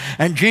 stomp.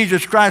 And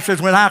Jesus Christ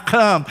says, when I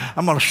come,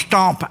 I'm going to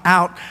stomp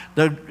out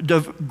the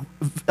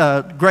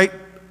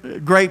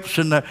grapes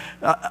and the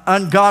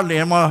ungodly.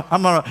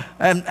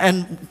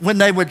 And when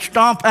they would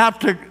stomp out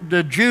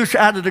the juice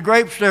out of the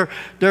grapes,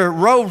 their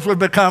robes would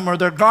become, or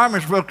their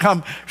garments would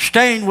become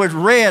stained with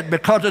red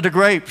because of the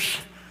grapes.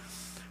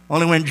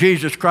 Only when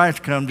Jesus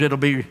Christ comes, it'll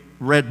be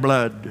red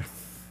blood.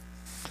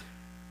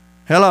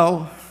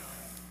 Hello.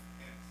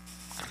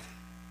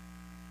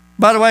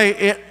 By the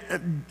way,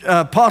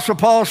 Apostle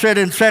Paul said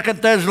in 2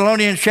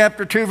 Thessalonians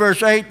chapter 2,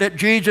 verse 8, that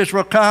Jesus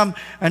will come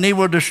and he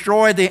will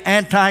destroy the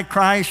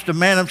Antichrist, the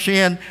man of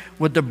sin,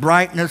 with the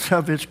brightness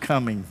of his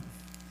coming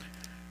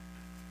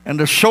and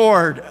the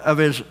sword of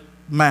his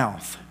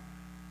mouth.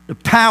 The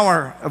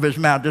power of his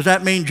mouth. Does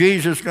that mean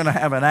Jesus is going to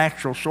have an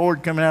actual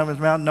sword coming out of his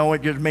mouth? No,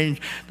 it just means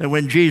that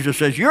when Jesus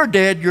says, you're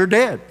dead, you're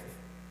dead.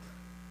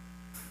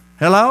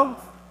 Hello?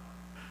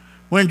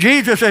 When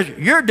Jesus says,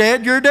 you're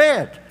dead, you're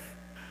dead.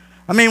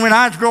 I mean, when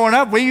I was growing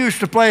up, we used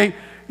to play,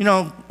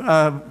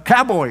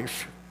 cowboys.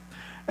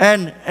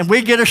 And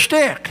we'd get a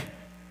stick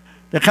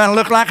that kind of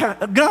looked like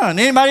a gun.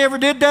 Anybody ever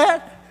did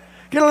that?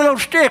 Get a little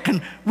stick,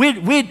 and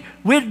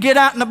we'd get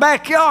out in the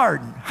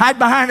backyard, hide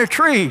behind a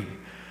tree,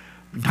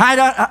 hide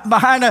out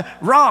behind a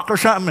rock or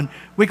something, and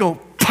we go,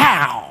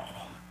 pow.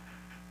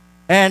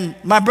 And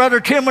my brother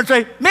Tim would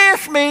say,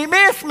 miss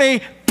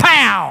me,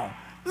 pow.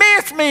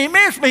 Miss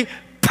me,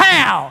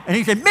 pow. And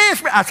he said,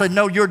 miss me. I said,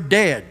 no, you're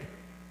dead.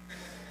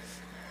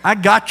 I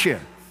got you.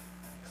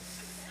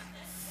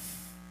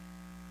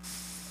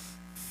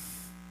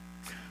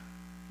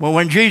 Well,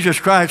 when Jesus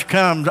Christ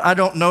comes, I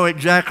don't know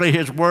exactly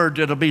his words.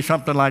 It'll be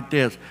something like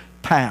this.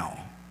 Pow,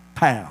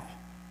 pow,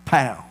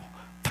 pow,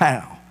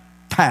 pow,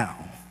 pow.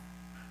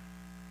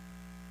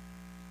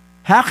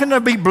 How can there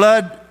be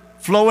blood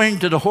flowing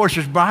to the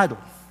horse's bridle?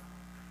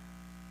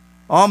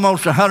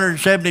 Almost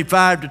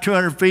 175 to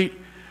 200 feet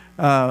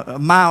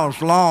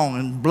miles long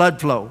in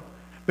blood flow.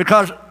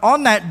 Because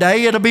on that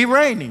day, it'll be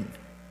raining.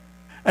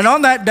 And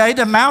on that day,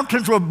 the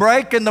mountains will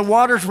break and the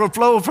waters will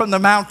flow from the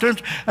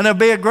mountains, and there'll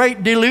be a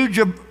great deluge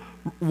of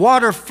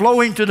water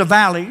flowing to the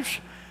valleys.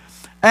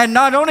 And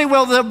not only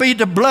will there be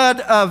the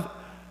blood of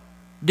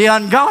the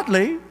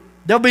ungodly,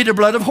 there'll be the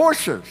blood of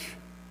horses.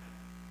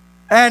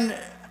 And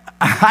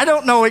I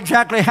don't know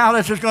exactly how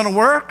this is going to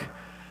work.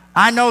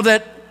 I know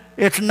that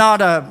it's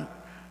not a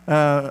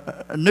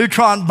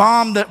neutron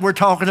bomb that we're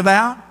talking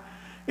about.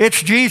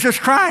 It's Jesus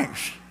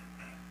Christ.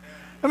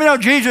 I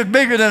mean, Jesus is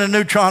bigger than a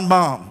neutron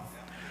bomb.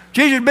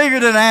 Jesus is bigger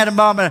than an atom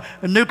bomb and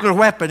a nuclear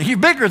weapon. He's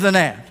bigger than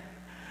that.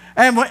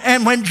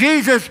 And when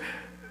Jesus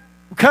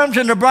comes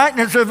in the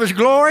brightness of his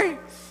glory,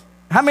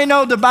 how many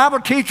know the Bible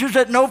teaches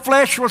that no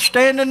flesh will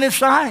stand in his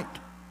sight?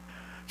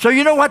 So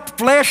you know what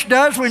flesh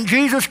does when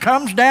Jesus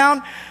comes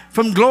down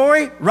from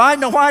glory,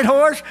 riding a white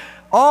horse?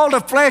 All the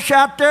flesh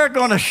out there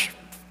going to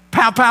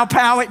pow, pow,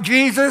 pow at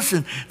Jesus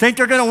and think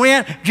they're going to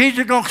win. Jesus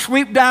is going to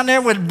sweep down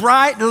there with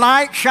bright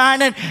light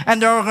shining, and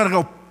they're going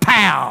to go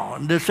pow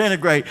and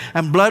disintegrate,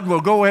 and blood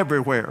will go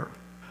everywhere.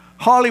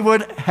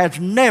 Hollywood has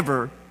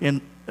never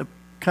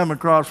come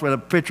across with a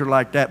picture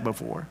like that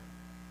before.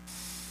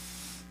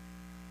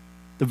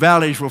 The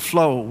valleys will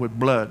flow with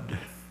blood.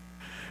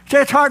 See,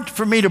 it's hard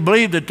for me to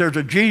believe that there's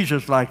a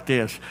Jesus like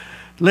this.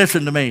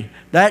 Listen to me.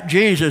 That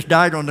Jesus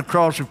died on the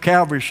cross of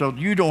Calvary so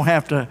you don't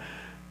have to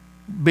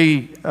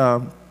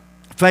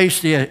face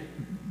the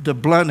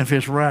blunt of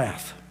his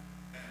wrath.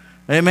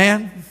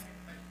 Amen?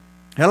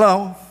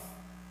 Hello?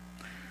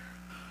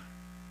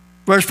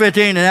 Verse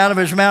 15, and out of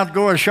his mouth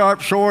goeth a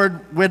sharp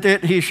sword, with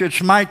it he should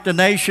smite the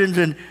nations,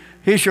 and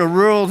he shall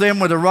rule them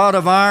with a rod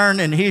of iron,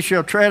 and he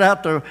shall tread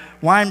out the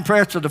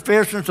winepress of the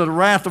fierceness of the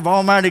wrath of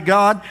Almighty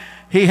God.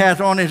 He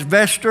hath on his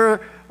vesture,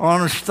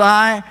 on his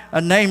thigh, a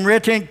name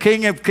written,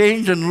 King of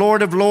Kings and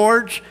Lord of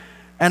Lords.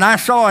 And I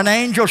saw an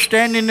angel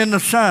standing in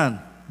the sun.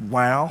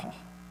 Wow.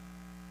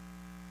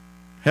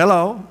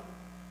 Hello.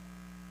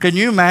 Can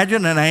you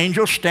imagine an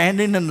angel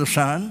standing in the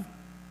sun?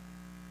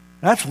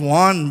 That's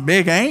one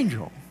big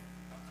angel.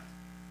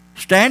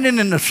 Standing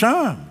in the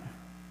sun.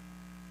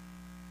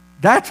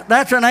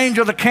 That's an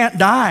angel that can't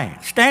die,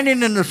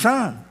 standing in the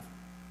sun.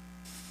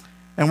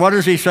 And what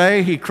does he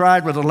say? He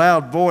cried with a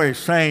loud voice,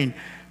 saying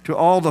to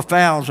all the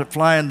fowls that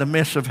fly in the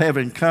midst of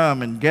heaven,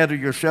 come and gather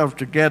yourselves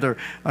together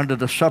unto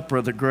the supper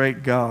of the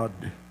great God.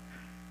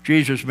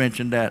 Jesus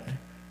mentioned that,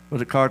 where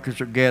the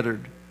carcasses are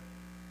gathered.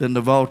 Then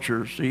the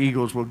vultures, the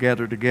eagles, will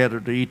gather together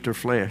to eat their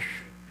flesh.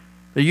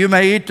 That you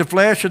may eat the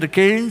flesh of the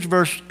kings,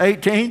 verse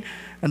 18,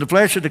 and the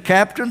flesh of the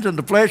captains, and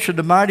the flesh of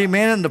the mighty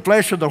men, and the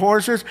flesh of the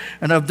horses,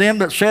 and of them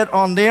that sat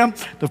on them,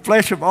 the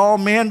flesh of all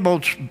men,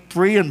 both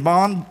free and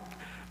bond,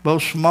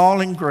 both small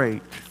and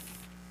great.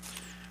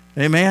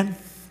 Amen?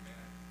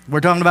 We're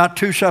talking about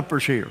two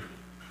suppers here.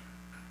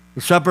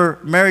 The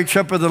marriage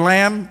supper of the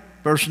Lamb,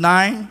 verse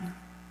 9,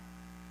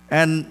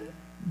 and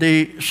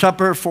the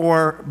supper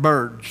for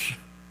birds.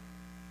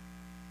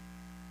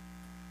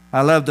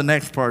 I love the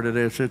next part of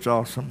this. It's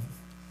awesome.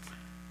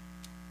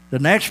 The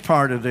next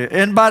part of it.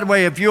 And by the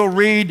way, if you'll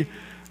read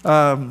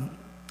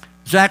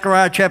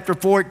Zechariah chapter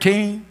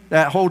 14,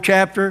 that whole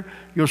chapter,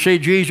 you'll see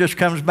Jesus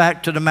comes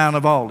back to the Mount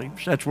of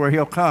Olives. That's where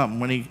he'll come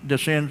when he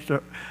descends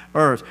to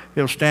earth.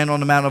 He'll stand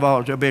on the Mount of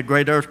Olives. There'll be a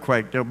great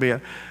earthquake. There'll be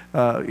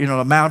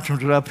the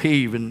mountains will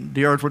upheave, and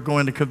the earth will go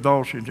into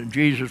convulsions, and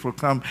Jesus will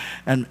come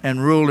and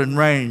rule and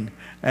reign,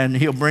 and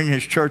he'll bring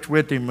his church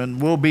with him,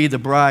 and we'll be the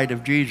bride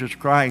of Jesus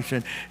Christ,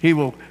 and he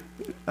will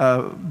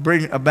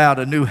bring about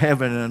a new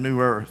heaven and a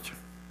new earth.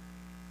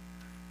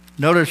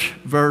 Notice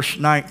verse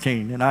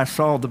 19, and I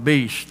saw the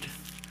beast.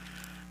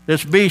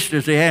 This beast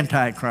is the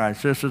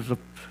Antichrist. This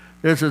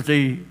is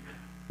the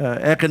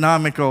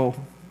economical,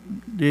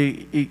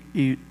 the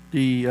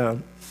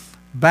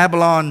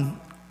Babylon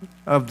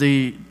of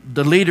the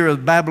leader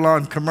of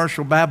Babylon,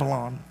 commercial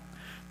Babylon.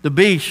 The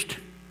beast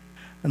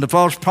and the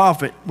false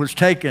prophet was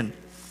taken.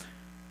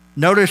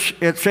 Notice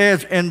it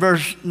says in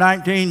verse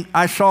 19,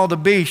 I saw the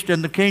beast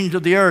and the kings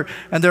of the earth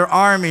and their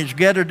armies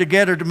gathered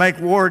together to make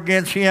war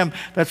against him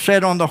that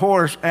sat on the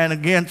horse and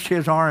against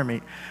his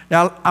army.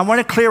 Now, I want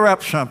to clear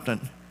up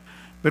something,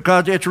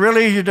 because it's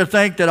really easy to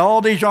think that all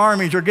these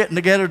armies are getting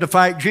together to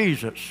fight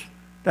Jesus.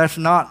 That's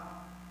not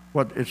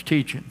what it's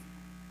teaching.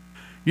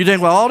 You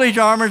think, well, all these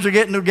armies are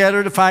getting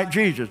together to fight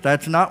Jesus.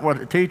 That's not what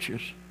it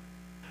teaches.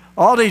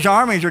 All these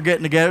armies are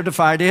getting together to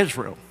fight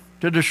Israel,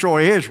 to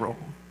destroy Israel.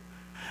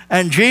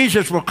 And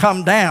Jesus will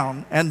come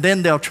down, and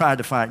then they'll try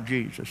to fight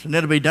Jesus. And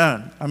it'll be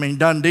done. I mean,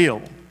 done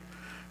deal.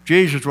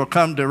 Jesus will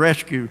come to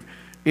rescue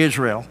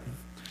Israel.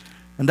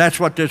 And that's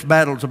what this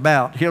battle's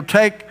about. He'll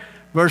take,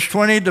 verse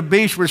 20, the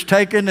beast was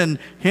taken, and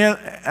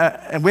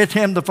with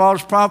him the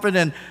false prophet,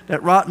 and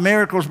that wrought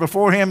miracles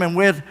before him, and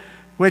with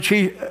which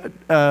he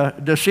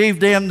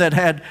deceived them that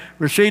had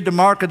received the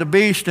mark of the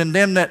beast, and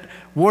them that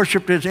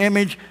worshipped his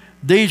image.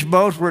 These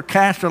both were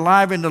cast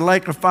alive in the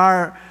lake of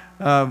fire,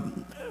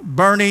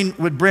 burning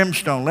with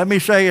brimstone. Let me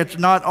say, it's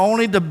not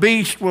only the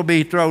beast will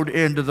be thrown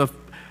into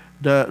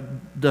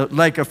the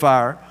lake of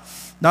fire,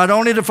 not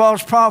only the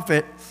false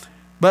prophet,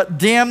 but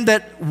them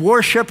that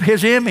worship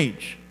his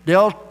image.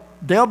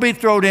 They'll be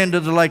thrown into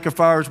the lake of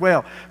fire as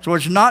well. So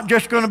it's not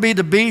just going to be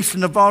the beast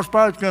and the false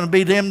prophet, it's going to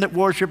be them that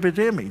worship his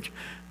image.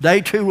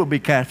 They too will be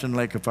cast in the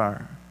lake of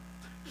fire.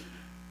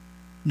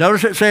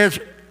 Notice it says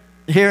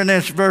here in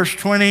this verse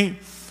 20,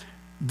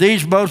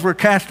 these both were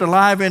cast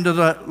alive into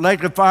the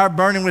lake of fire,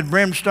 burning with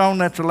brimstone.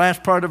 That's the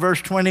last part of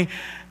verse 20.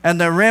 And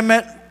the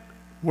remnant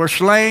were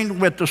slain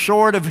with the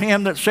sword of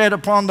him that sat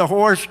upon the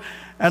horse,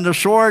 and the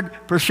sword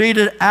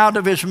proceeded out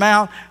of his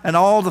mouth, and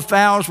all the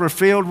fowls were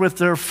filled with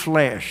their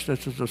flesh.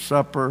 This is the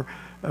supper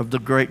of the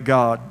great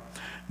God.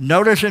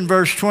 Notice in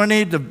verse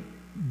 20, the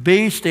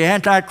beast, the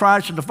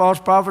Antichrist, and the false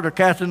prophet are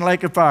cast in the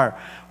lake of fire.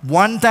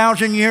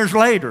 1,000 years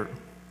later,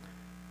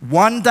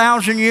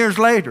 1,000 years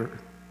later,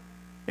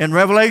 in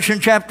Revelation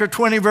chapter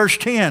 20, verse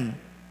 10,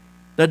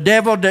 the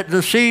devil that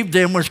deceived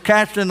them was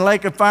cast in the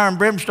lake of fire and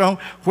brimstone,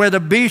 where the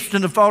beast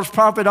and the false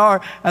prophet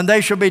are, and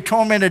they shall be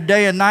tormented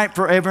day and night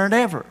forever and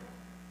ever.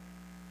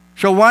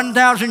 So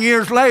 1,000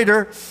 years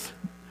later,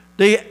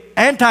 the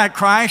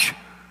Antichrist,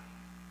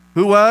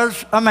 who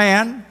was a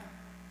man,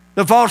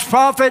 the false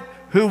prophet,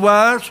 who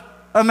was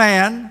a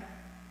man,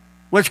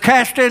 was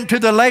cast into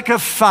the lake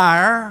of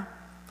fire.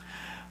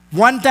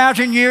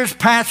 1,000 years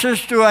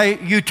passes to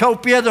a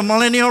utopia, the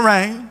millennial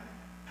reign,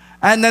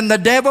 and then the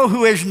devil,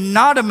 who is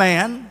not a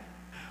man,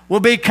 will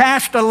be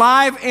cast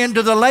alive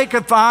into the lake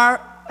of fire,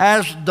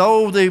 as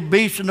though the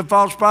beast and the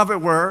false prophet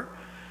were,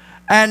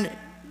 and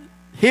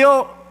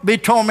he'll be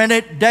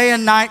tormented day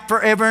and night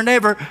forever and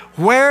ever.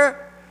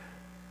 Where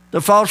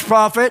the false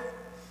prophet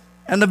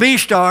and the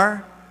beast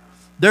are,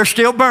 they're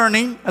still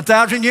burning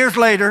 1,000 years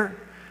later,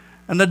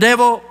 and the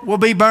devil will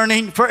be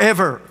burning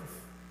forever.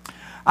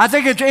 I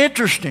think it's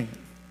interesting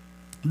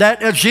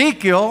that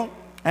Ezekiel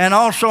and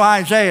also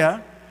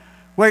Isaiah,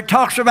 where it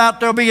talks about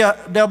there'll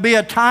be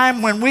a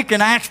time when we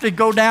can actually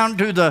go down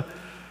to the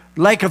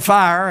lake of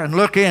fire and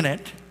look in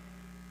it,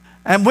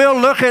 and we'll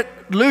look at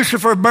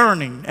Lucifer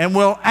burning, and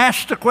we'll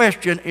ask the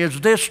question,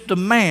 is this the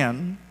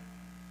man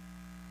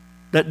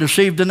that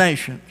deceived the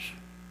nations?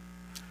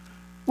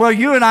 Well,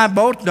 you and I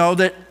both know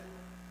that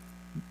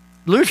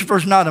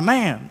Lucifer's not a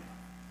man.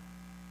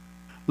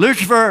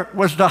 Lucifer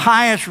was the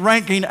highest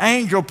ranking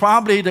angel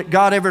probably that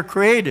God ever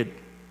created.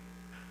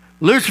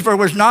 Lucifer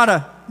was not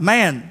a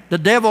man. The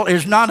devil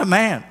is not a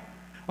man.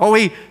 Oh,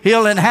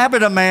 he'll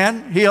inhabit a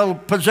man. He'll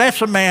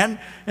possess a man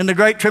in the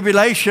great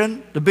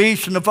tribulation, the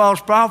beast and the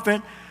false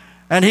prophet.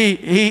 And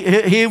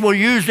he will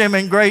use them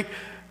in great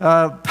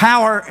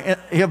power.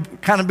 He'll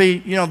kind of be,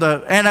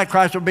 the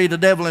Antichrist will be the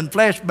devil in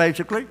flesh,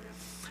 basically.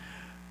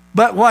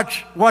 But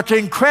what's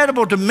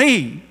incredible to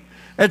me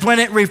is when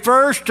it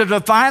refers to the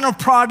final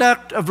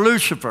product of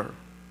Lucifer,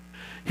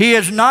 he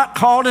is not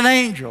called an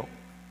angel.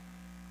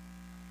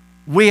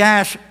 We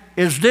ask,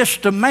 is this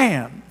the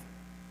man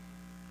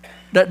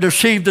that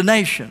deceived the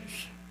nations?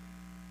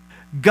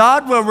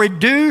 God will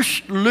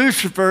reduce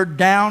Lucifer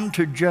down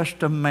to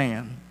just a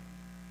man.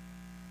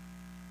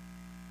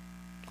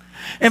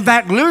 In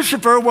fact,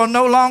 Lucifer will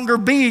no longer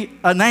be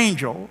an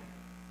angel.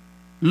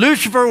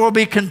 Lucifer will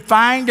be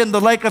confined in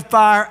the lake of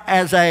fire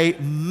as a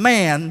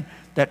man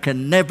that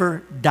can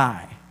never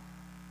die.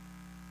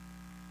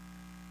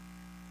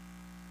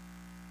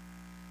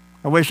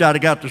 I wish I'd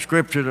have got the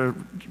scripture to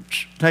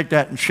take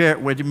that and share it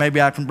with you. Maybe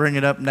I can bring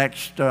it up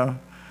next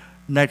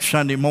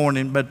Sunday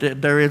morning. But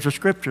there is a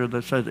scripture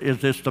that says, is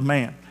this the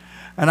man?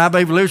 And I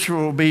believe Lucifer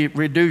will be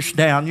reduced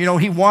down.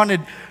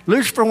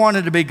 Lucifer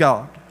wanted to be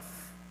God.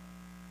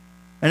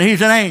 And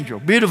he's an angel,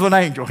 beautiful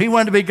angel. He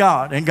wanted to be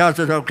God. And God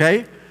says,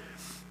 okay,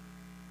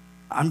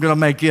 I'm going to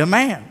make you a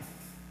man.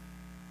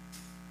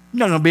 You're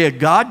not going to be a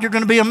God, you're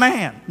going to be a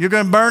man. You're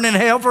going to burn in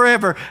hell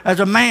forever as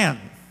a man.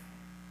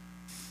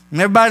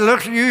 And everybody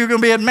looks at you, you're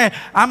going to be a man.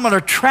 I'm going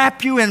to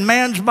trap you in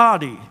man's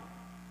body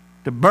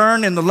to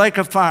burn in the lake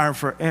of fire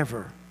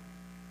forever.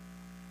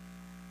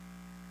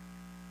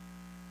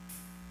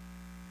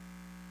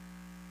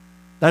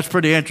 That's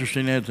pretty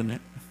interesting, isn't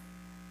it?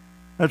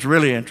 That's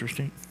really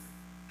interesting.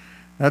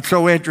 That's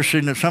so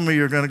interesting that some of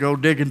you are going to go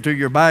digging through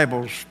your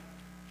Bibles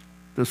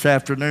this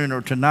afternoon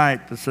or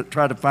tonight to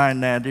try to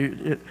find that.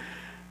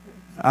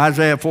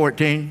 Isaiah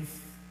 14.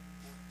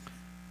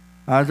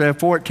 Isaiah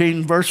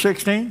 14, verse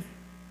 16.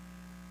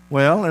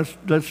 Well,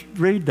 let's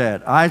read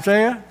that.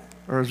 Isaiah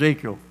or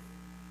Ezekiel?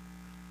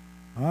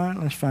 All right,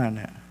 let's find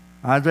that.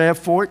 Isaiah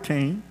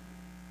 14.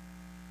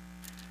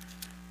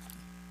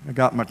 I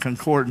got my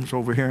concordance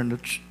over here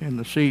in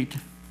the seat.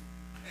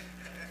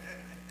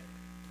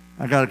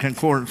 I got a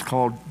concordance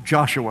called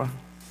Joshua.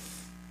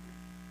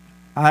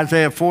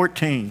 Isaiah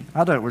 14.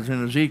 I thought it was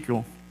in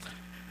Ezekiel.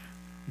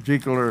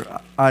 Ezekiel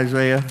or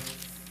Isaiah.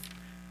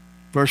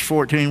 Verse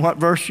 14. What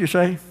verse do you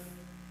say?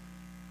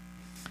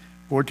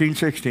 14,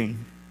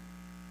 16.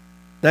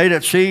 They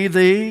that see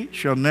thee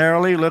shall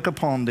narrowly look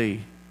upon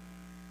thee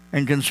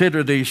and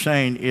consider thee,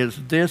 saying, is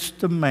this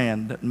the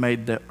man that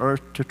made the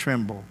earth to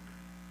tremble,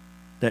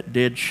 that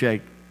did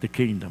shake the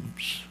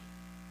kingdoms?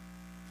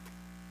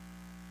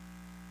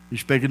 He's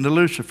speaking to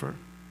Lucifer.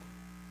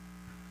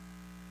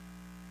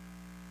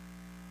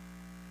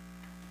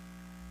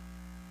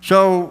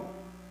 So,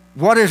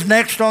 what is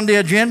next on the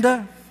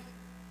agenda?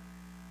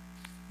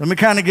 Let me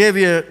kind of give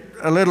you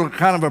a little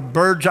kind of a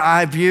bird's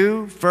eye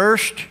view.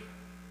 First,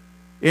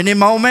 any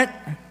moment,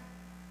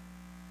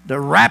 the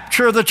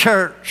rapture of the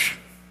church.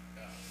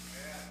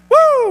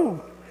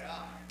 Woo!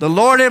 The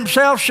Lord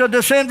himself shall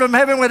descend from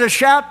heaven with a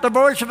shout, the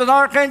voice of an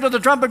archangel, the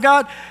trumpet of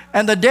God,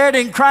 and the dead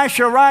in Christ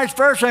shall rise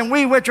first, and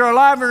we which are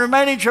alive and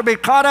remaining shall be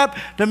caught up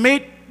to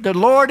meet the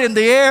Lord in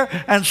the air,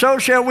 and so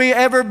shall we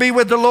ever be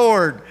with the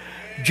Lord.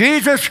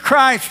 Jesus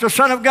Christ, the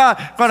Son of God,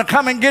 going to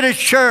come and get his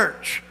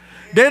church.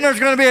 Then there's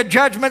going to be a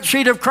judgment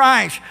seat of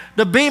Christ,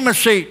 the Bema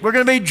seat. We're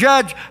going to be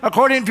judged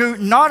according to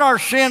not our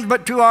sins,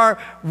 but to our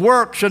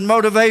works and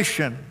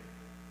motivation,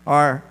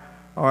 our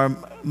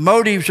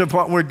motives of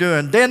what we're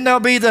doing. Then there'll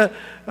be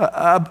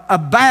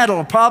a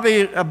battle,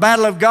 probably a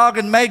battle of Gog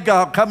and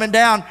Magog coming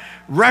down.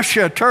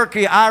 Russia,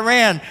 Turkey,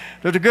 Iran.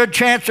 There's a good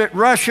chance that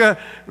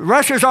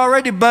Russia's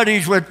already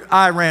buddies with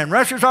Iran.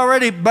 Russia's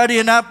already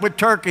buddying up with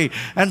Turkey.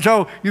 And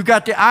so you've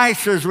got the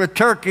ISIS with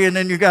Turkey, and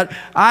then you've got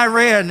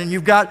Iran, and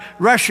you've got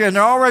Russia, and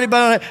they're already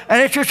buddying.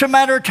 And it's just a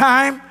matter of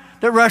time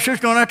that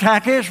Russia's going to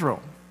attack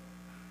Israel.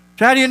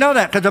 So how do you know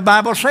that? Because the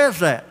Bible says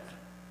that.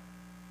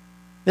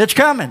 It's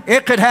coming.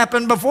 It could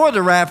happen before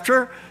the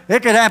rapture.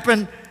 It could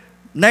happen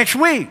next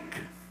week.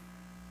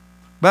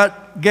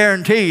 But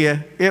guarantee you,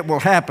 it will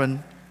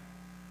happen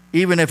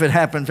even if it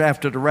happens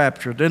after the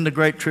rapture. Then the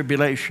great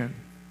tribulation.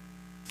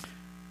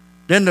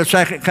 Then the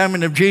second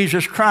coming of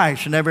Jesus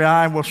Christ, and every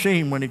eye will see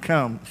him when he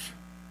comes.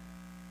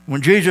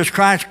 When Jesus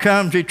Christ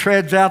comes, he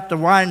treads out the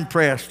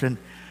winepress, and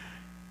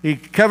he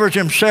covers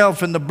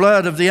himself in the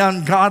blood of the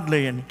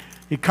ungodly, and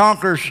he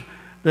conquers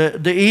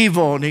the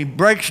evil, and he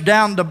breaks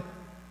down the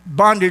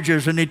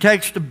bondages, and he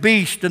takes the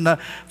beast and the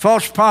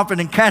false prophet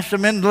and casts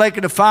them in the lake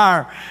of the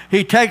fire.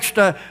 He takes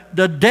the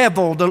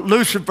devil, the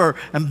Lucifer,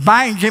 and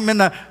binds him in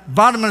the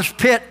bottomless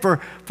pit for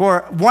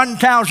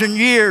 1,000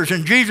 years.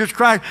 And Jesus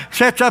Christ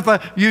sets up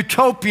a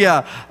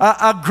utopia,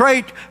 a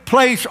great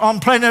place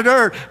on planet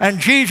Earth. And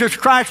Jesus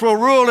Christ will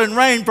rule and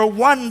reign for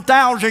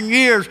 1,000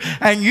 years.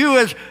 And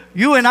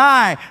you and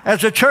I,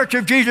 as the church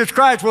of Jesus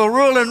Christ, will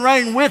rule and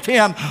reign with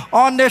him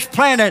on this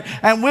planet.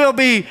 And we'll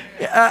be,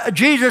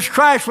 Jesus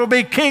Christ will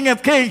be King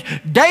of Kings.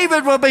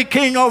 David will be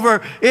king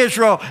over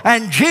Israel.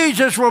 And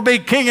Jesus will be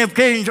King of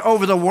Kings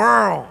over the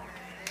world.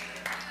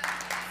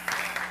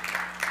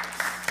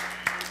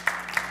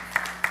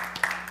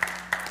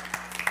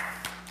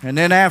 And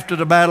then after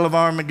the Battle of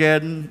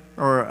Armageddon,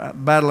 or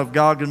Battle of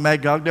Gog and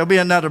Magog, there'll be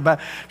another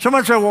battle.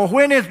 Someone said, well,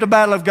 when is the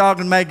Battle of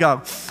Gog and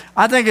Magog?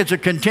 I think it's a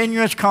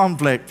continuous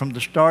conflict from the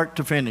start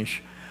to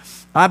finish.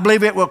 I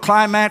believe it will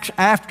climax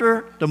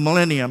after the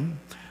millennium.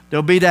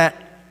 There'll be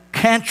that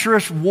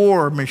cancerous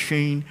war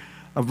machine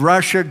of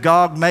Russia,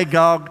 Gog,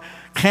 Magog,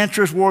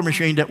 cancerous war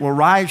machine that will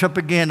rise up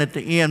again at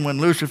the end when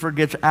Lucifer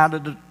gets out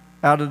of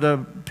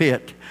the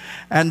pit.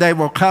 And they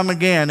will come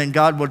again, and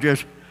God will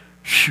just,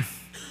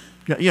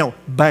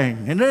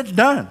 bang, and it's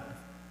done.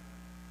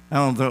 I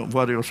don't know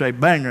what he'll say,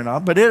 bang or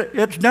not, but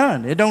it's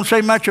done. It don't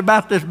say much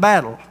about this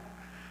battle.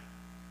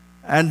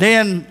 And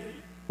then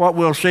what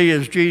we'll see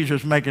is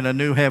Jesus making a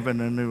new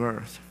heaven and a new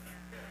earth.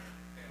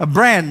 A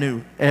brand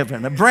new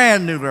heaven, a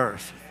brand new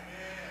earth.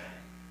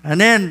 And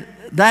then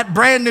that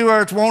brand new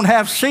earth won't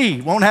have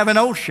sea, won't have an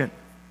ocean.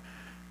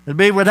 It'll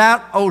be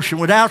without ocean,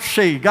 without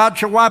sea. God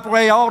shall wipe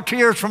away all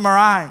tears from our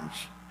eyes.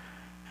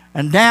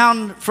 And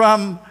down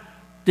from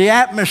the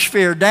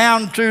atmosphere,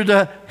 down through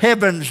the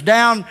heavens,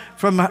 down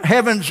from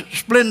heaven's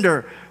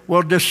splendor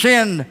will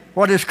descend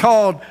what is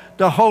called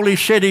the holy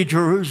city,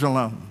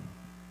 Jerusalem.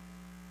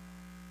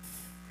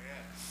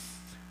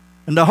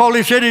 And the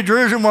holy city,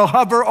 Jerusalem, will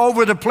hover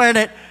over the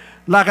planet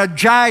like a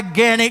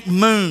gigantic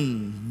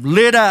moon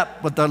lit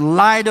up with the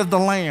light of the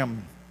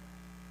Lamb.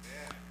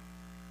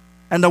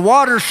 And the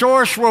water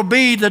source will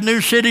be the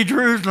new city,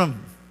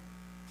 Jerusalem.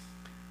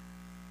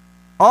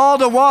 All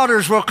the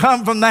waters will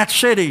come from that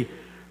city.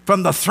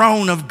 from the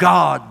throne of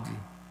God,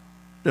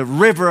 the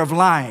river of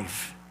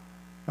life,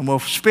 and will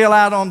spill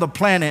out on the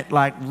planet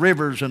like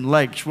rivers and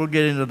lakes. We'll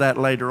get into that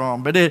later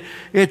on. But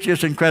it's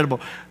just incredible.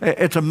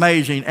 It's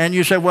amazing. And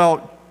you say,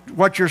 well,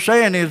 what you're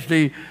saying is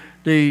the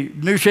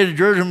new city of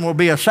Jerusalem will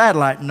be a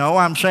satellite. No,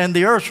 I'm saying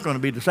the earth's going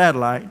to be the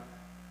satellite.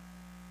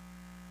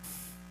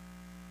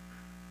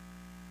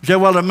 You say,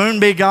 well, the moon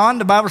be gone?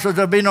 The Bible says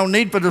there'll be no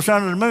need for the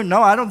sun and the moon.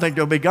 No, I don't think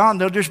they'll be gone.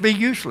 They'll just be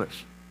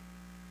useless.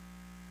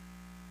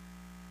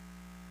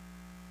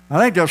 I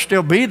think they'll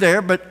still be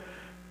there, but,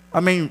 I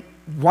mean,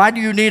 why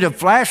do you need a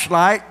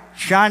flashlight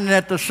shining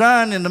at the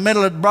sun in the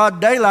middle of broad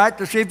daylight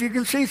to see if you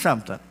can see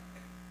something?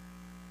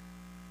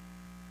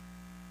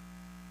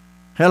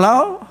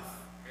 Hello?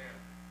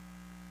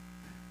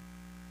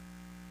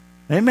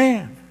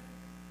 Amen.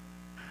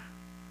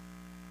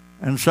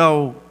 And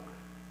so,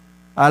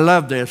 I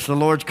love this. The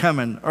Lord's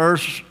coming.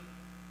 Earth's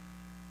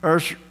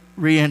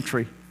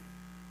re-entry.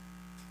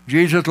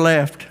 Jesus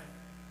left.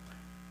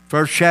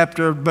 First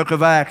chapter of the book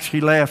of Acts,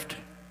 he left.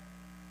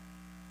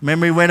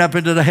 Remember, he went up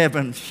into the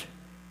heavens.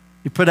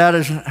 He put out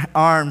his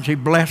arms. He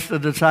blessed the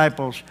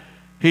disciples.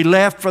 He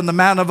left from the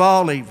Mount of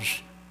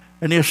Olives,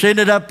 and he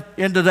ascended up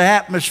into the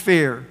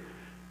atmosphere.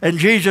 And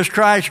Jesus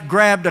Christ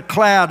grabbed a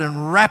cloud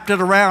and wrapped it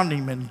around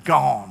him and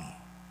gone.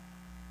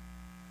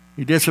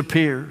 He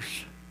disappears.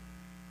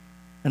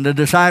 And the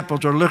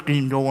disciples are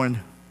looking, going,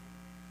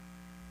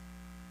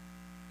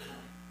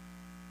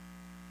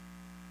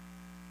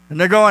 and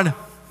they're going,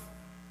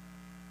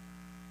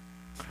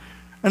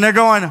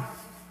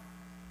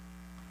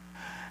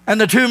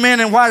 and the two men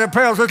in white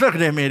apparel says, look at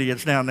them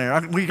idiots down there.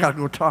 We got to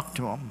go talk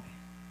to them.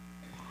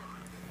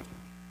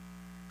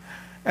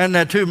 And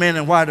the two men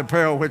in white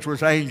apparel, which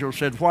was angels,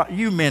 said, "What,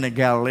 you men of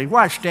Galilee,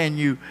 why stand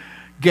you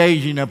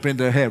gazing up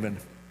into heaven?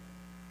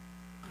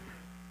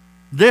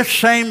 This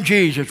same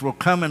Jesus will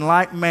come in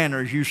like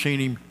manner as you've seen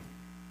him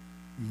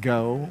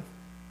go.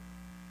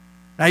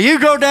 Now you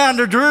go down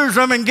to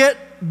Jerusalem and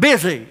get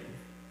busy,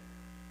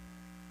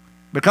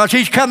 because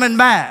he's coming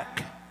back."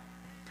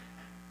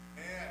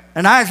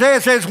 And Isaiah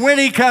says when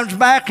he comes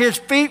back, his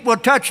feet will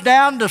touch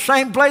down the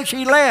same place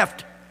he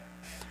left.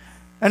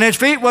 And his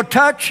feet will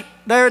touch,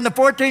 there in the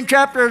 14th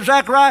chapter of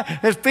Zechariah,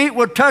 his feet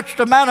will touch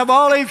the Mount of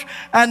Olives,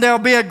 and there'll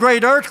be a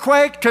great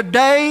earthquake.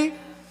 Today,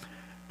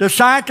 the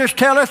scientists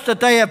tell us that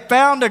they have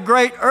found a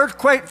great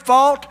earthquake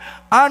fault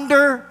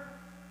under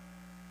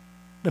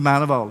the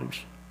Mount of Olives.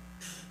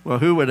 Well,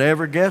 who would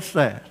ever guess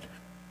that?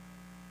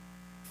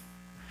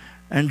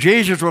 And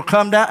Jesus will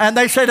come down, and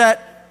they say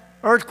that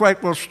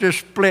earthquake will just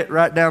split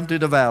right down through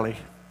the valley.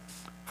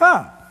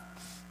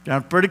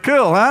 Sounds pretty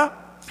cool, huh?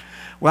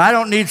 Well, I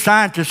don't need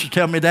scientists to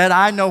tell me that.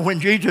 I know when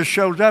Jesus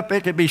shows up,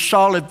 it could be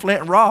solid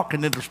flint rock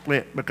and it'll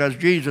split, because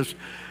Jesus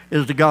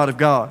is the God of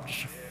gods.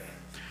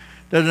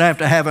 Doesn't have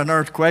to have an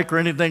earthquake or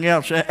anything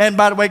else. And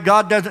by the way,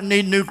 God doesn't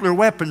need nuclear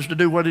weapons to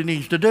do what he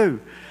needs to do.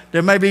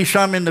 There may be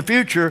some in the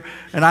future,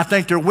 and I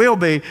think there will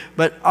be,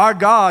 but our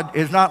God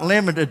is not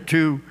limited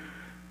to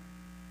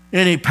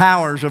any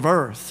powers of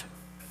earth.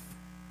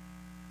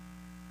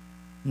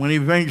 When he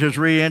brings his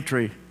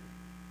re-entry,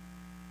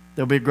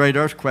 there'll be a great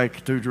earthquake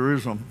through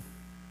Jerusalem.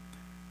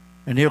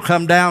 And he'll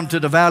come down to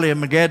the valley of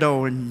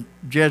Megiddo and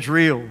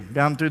Jezreel,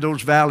 down through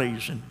those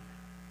valleys, and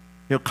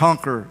he'll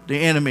conquer the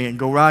enemy and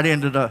go right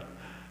into the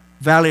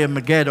valley of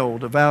Megiddo,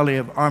 the valley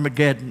of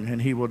Armageddon,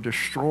 and he will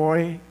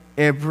destroy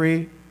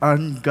every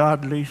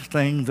ungodly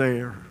thing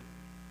there.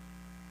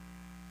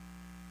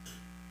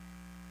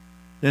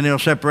 Then he'll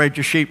separate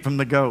the sheep from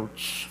the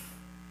goats,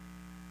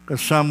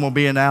 because some will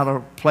be in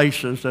outer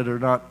places that are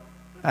not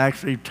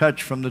actually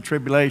touched from the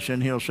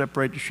tribulation. He'll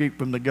separate the sheep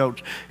from the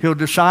goats. He'll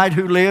decide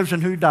who lives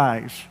and who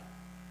dies.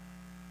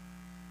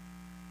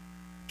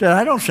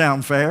 That don't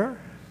sound fair.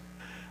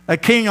 A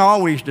king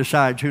always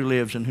decides who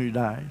lives and who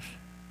dies.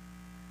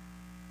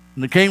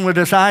 And the king will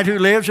decide who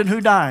lives and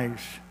who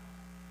dies.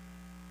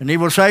 And he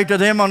will say to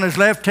them on his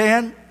left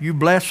hand, you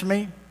bless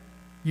me,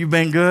 you've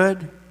been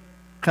good,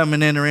 come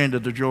and enter into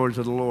the joys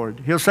of the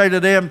Lord. He'll say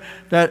to them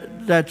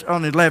that's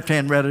on his left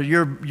hand, rather,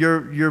 you're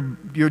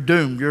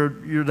doomed,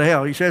 you're the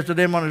hell. He says to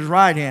them on his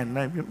right hand,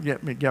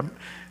 let me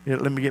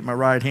get my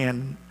right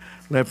hand,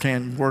 left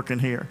hand working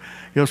here.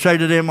 He'll say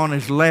to them on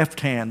his left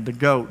hand, the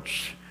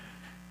goats,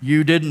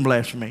 you didn't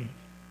bless me,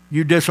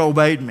 you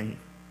disobeyed me,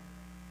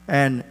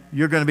 and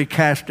you're going to be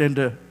cast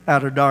into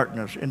outer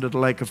darkness, into the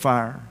lake of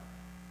fire.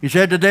 He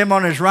said to them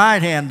on his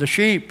right hand, the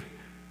sheep,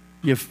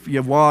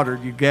 you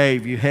watered, you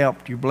gave, you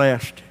helped, you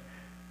blessed.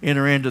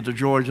 Enter into the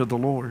joys of the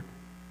Lord.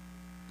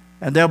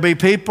 And there'll be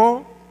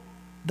people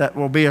that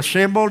will be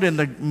assembled in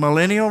the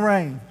millennial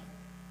reign.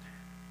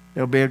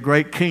 There'll be a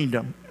great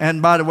kingdom. And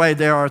by the way,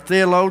 there are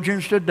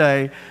theologians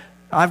today,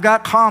 I've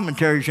got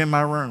commentaries in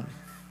my room,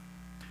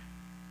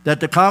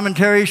 that the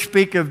commentaries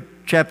speak of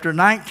chapter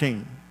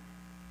 19,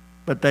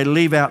 but they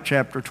leave out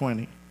chapter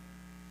 20.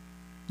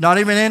 Not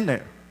even in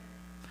there.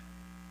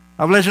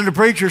 I've listened to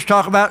preachers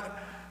talk about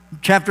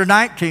chapter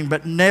 19,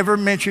 but never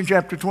mention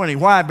chapter 20.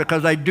 Why?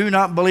 Because they do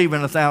not believe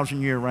in a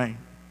 1,000-year reign.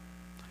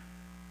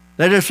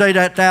 They just say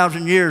that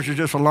 1,000 years is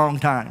just a long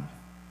time.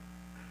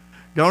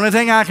 The only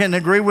thing I can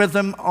agree with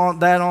them on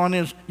that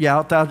is, yeah,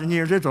 1,000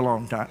 years is a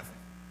long time.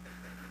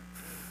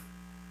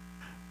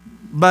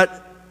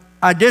 But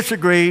I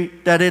disagree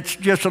that it's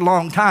just a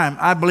long time.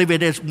 I believe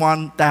it is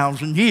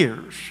 1,000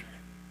 years.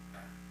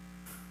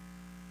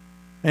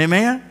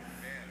 Amen?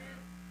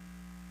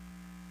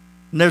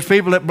 And there's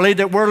people that believe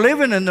that we're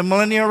living in the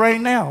millennial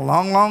reign now, a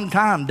long, long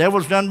time.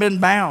 Devil's done been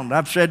bound.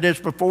 I've said this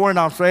before, and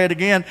I'll say it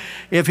again.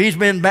 If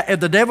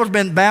the devil's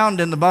been bound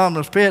in the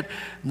bottomless pit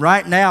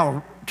right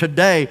now,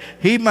 today,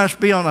 he must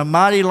be on a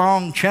mighty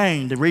long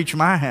chain to reach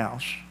my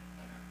house.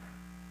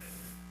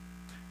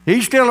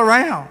 He's still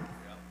around.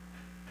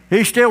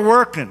 He's still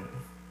working.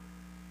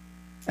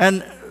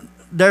 And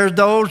there's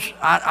those,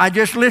 I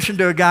just listened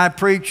to a guy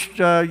preached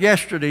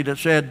yesterday that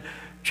said,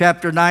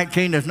 chapter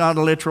 19 is not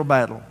a literal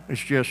battle.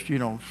 It's just,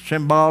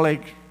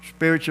 symbolic,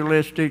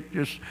 spiritualistic,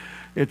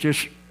 it's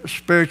just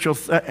spiritual.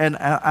 And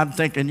I'm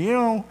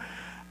thinking,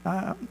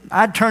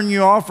 I'd turn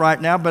you off right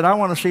now, but I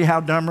want to see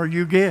how dumber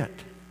you get.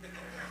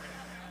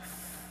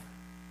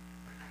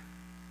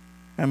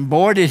 And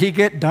boy, did he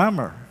get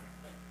dumber.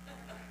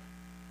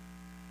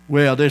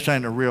 Well, this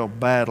ain't a real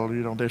battle,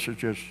 this is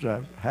just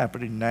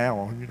happening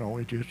now,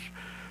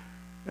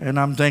 and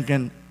I'm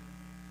thinking,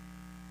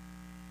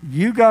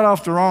 you got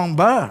off the wrong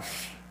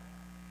bus.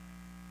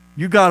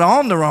 You got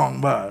on the wrong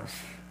bus.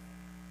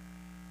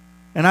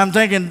 And I'm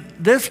thinking,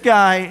 this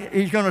guy,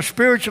 he's going to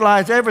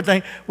spiritualize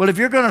everything. Well, if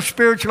you're going to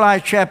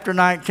spiritualize chapter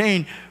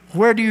 19,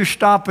 where do you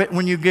stop it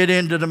when you get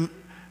into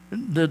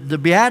the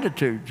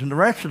Beatitudes and the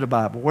rest of the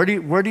Bible? Where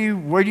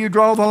do you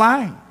draw the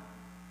line?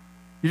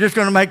 You're just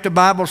going to make the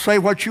Bible say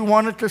what you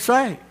want it to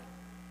say.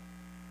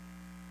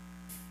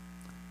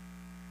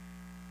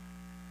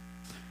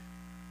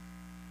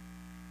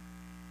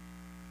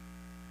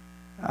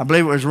 I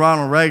believe it was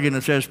Ronald Reagan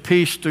that says,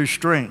 peace through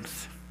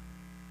strength.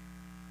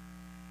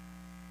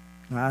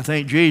 And I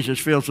think Jesus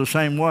feels the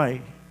same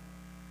way.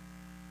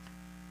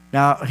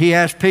 Now, he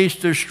has peace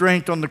through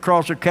strength on the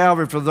cross of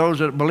Calvary for those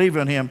that believe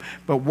in him.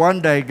 But one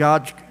day,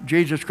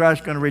 Jesus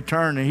Christ is going to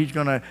return, and he's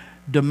going to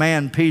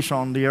demand peace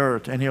on the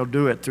earth, and he'll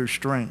do it through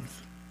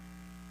strength.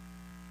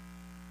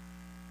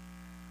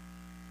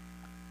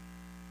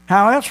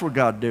 How else would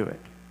God do it?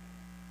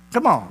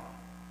 Come on.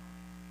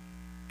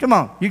 Come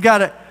on. You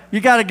got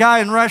a guy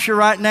in Russia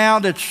right now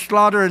that's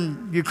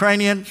slaughtering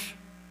Ukrainians.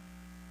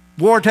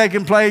 War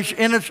taking place.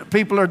 Innocent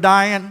people are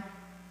dying.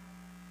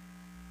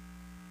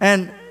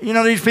 And,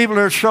 these people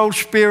are so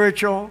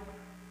spiritual.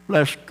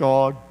 Bless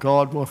God.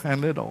 God will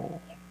handle it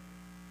all.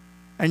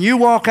 And you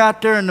walk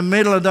out there in the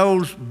middle of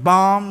those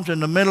bombs, in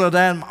the middle of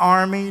them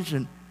armies,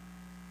 and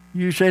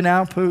you say,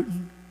 now,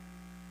 Putin,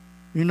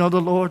 the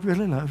Lord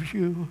really loves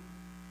you.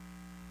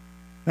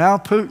 Now,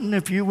 Putin,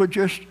 if you would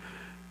just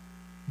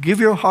give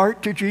your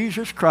heart to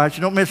Jesus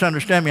Christ. Don't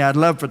misunderstand me. I'd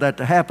love for that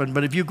to happen.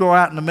 But if you go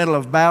out in the middle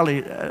of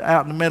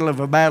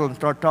a battle and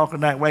start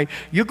talking that way,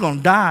 you're going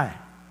to die.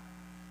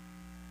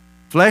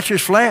 Flesh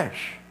is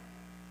flesh.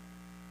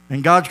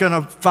 And God's going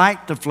to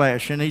fight the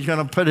flesh, and he's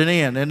going to put it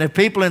in. And if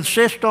people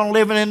insist on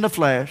living in the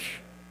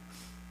flesh,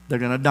 they're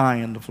going to die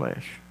in the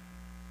flesh.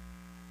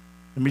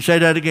 Let me say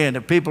that again.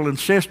 If people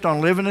insist on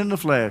living in the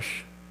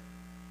flesh,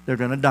 they're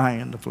going to die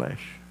in the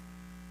flesh.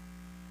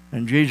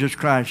 And Jesus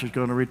Christ is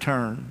going to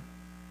return,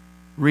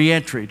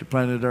 re-entry to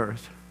planet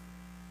Earth.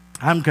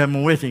 I'm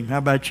coming with him. How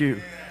about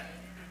you?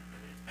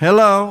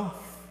 Hello?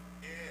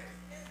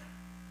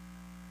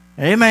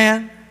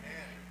 Amen.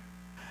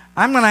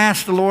 I'm going to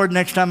ask the Lord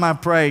next time I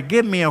pray,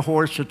 give me a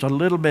horse that's a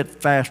little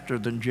bit faster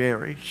than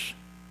Jerry's.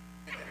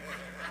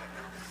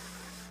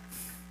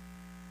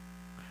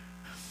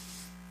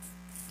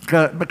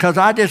 Because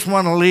I just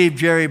want to leave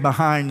Jerry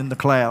behind in the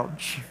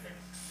clouds.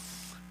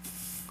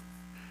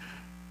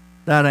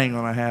 That ain't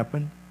going to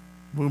happen.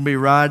 We'll be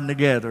riding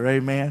together,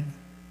 amen?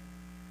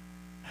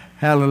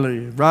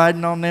 Hallelujah.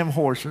 Riding on them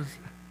horses.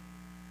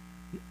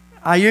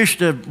 I used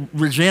to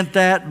resent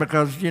that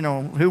because,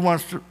 who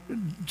wants to...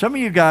 Some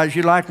of you guys,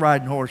 you like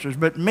riding horses.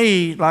 But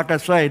me, like I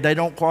say, they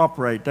don't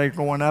cooperate. They're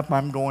going up,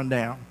 I'm going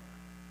down.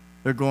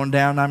 They're going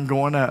down, I'm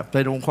going up.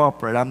 They don't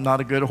cooperate. I'm not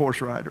a good horse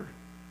rider.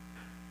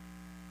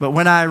 But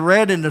when I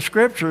read in the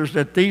scriptures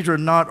that these are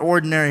not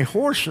ordinary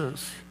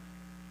horses,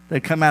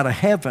 they come out of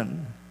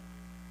heaven,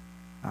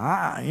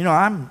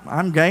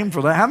 I'm game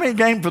for that. How many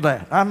game for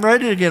that? I'm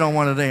ready to get on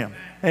one of them.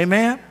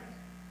 Amen?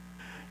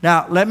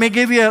 Now, let me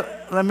give you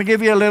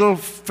a little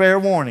fair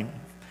warning.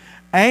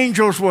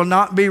 Angels will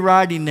not be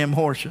riding them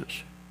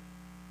horses,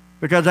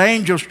 because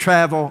angels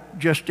travel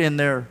just in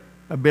their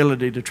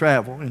ability to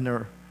travel,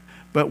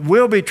 but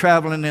we'll be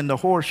traveling in the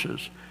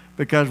horses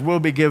because we'll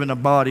be given a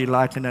body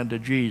likened unto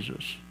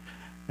Jesus,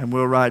 and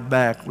we'll ride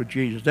back with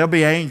Jesus. There'll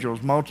be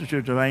angels,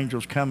 multitudes of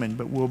angels coming,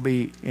 but we'll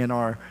be in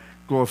our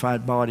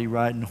glorified body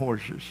riding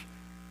horses.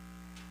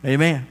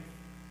 Amen.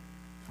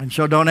 And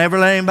so don't ever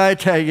let anybody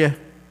tell you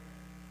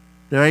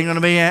there ain't going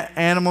to be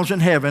animals in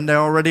heaven. There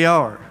already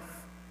are.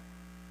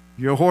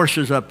 Your horse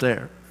is up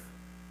there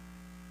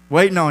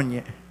waiting on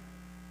you.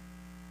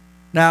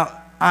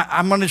 Now,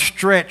 I'm going to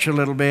stretch a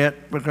little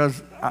bit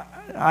because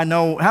I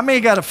know. How many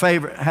had a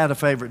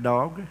favorite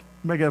dog?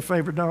 Anybody got a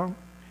favorite dog?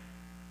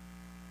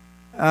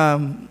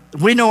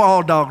 We know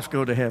all dogs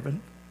go to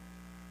heaven,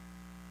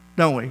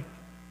 don't we?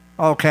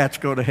 All cats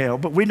go to hell,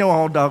 but we know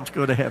all dogs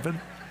go to heaven.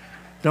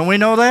 Don't we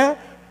know that?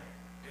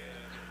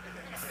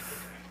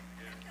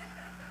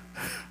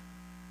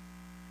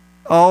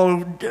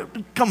 Oh,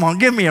 come on,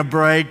 give me a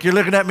break. You're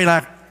looking at me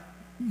like,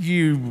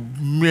 you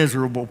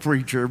miserable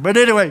preacher. But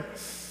anyway,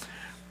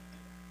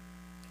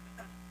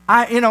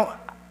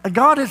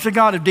 God is a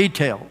God of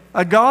detail.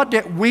 A God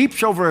that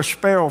weeps over a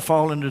sparrow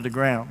falling to the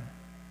ground.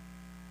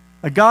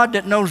 A God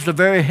that knows the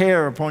very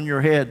hair upon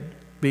your head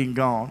being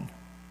gone.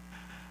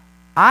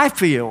 I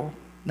feel,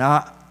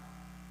 now,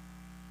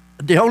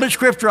 the only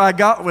scripture I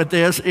got with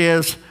this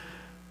is,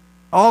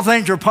 all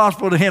things are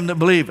possible to him that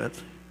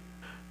believeth.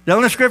 The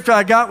only scripture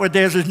I got with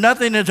this is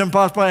nothing is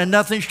impossible and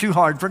nothing's too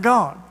hard for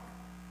God.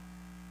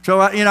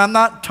 So, I'm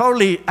not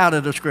totally out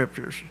of the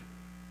scriptures.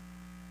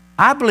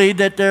 I believe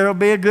that there will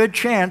be a good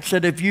chance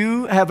that if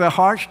you have a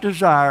heart's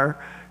desire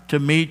to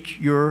meet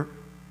your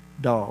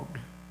dog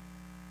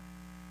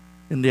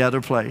in the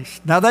other place.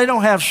 Now, they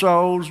don't have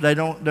souls. They're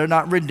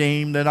not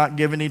redeemed. They're not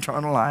given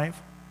eternal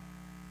life.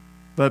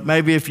 But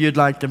maybe if you'd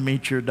like to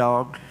meet your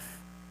dog.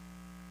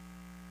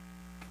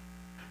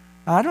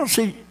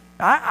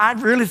 I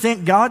really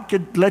think God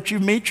could let you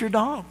meet your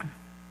dog.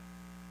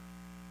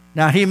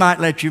 Now, he might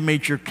let you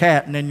meet your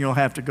cat, and then you'll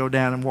have to go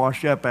down and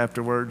wash up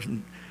afterwards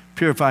and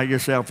purify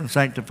yourself and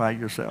sanctify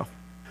yourself.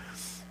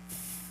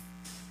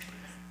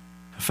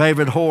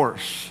 Favorite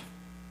horse.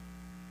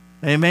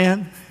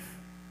 Amen?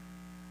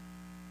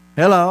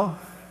 Hello?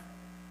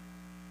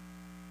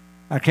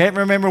 I can't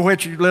remember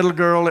which little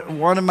girl,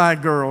 one of my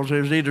girls,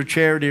 it was either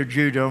Charity or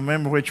Judy, I don't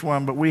remember which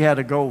one, but we had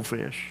a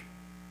goldfish,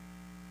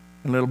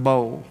 a little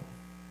bowl.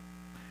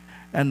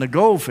 And the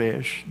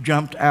goldfish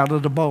jumped out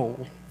of the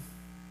bowl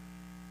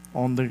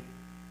on the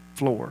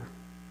floor.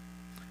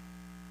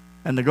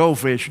 And the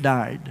goldfish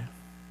died.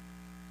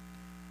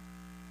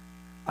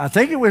 I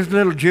think it was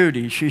little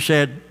Judy. She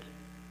said,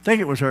 I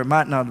think it was her, it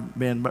might not have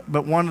been,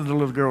 but one of the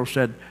little girls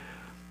said,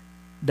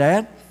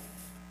 Dad,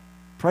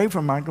 pray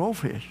for my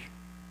goldfish.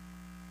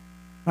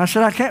 I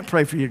said, I can't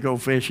pray for your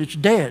goldfish. It's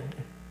dead.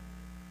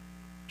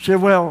 She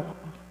said, well,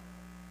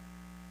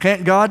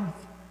 can't God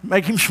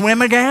make him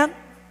swim again?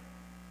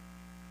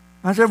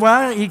 I said,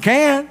 well, he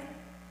can,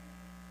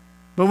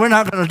 but we're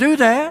not going to do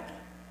that.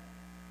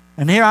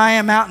 And here I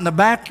am out in the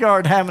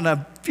backyard having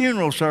a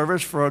funeral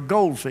service for a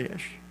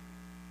goldfish.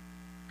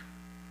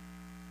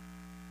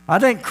 I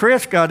think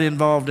Chris got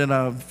involved in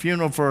a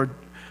funeral for,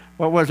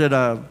 what was it,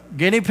 a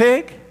guinea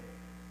pig?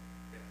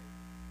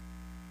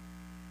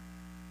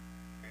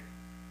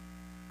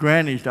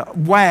 Granny's dog.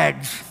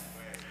 Wags.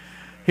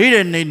 He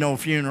didn't need no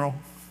funeral.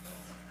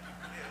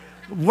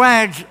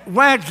 Wags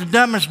the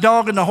dumbest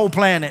dog in the whole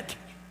planet.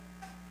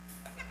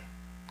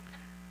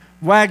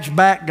 Wag's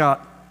back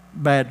got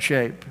bad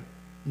shape.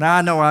 Now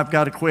I know I've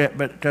got to quit,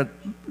 but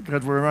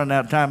because we're running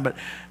out of time. But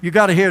you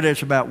got to hear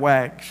this about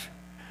Wags.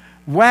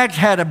 Wags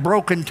had a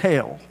broken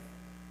tail.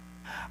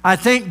 I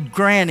think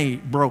Granny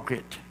broke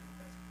it,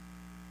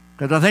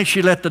 because I think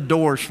she let the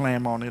door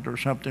slam on it or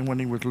something when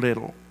he was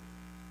little.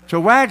 So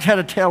Wags had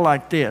a tail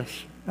like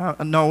this.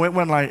 No, it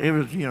wasn't like it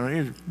was. It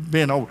was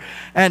bent over,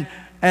 and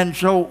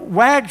so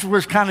Wags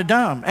was kind of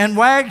dumb, and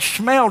Wags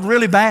smelled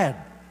really bad.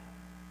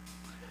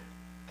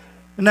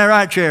 Isn't that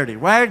right, Charity?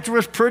 Wags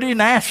was pretty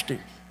nasty.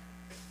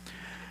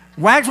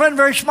 Wags wasn't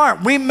very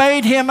smart. We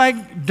made him a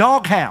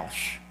doghouse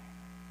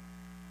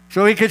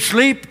so he could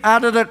sleep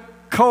out of the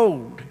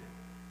cold.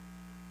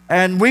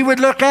 And we would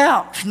look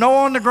out, snow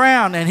on the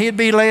ground, and he'd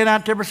be laying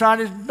out there beside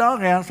his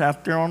doghouse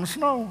out there on the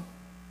snow.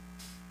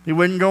 He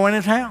wouldn't go in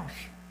his house.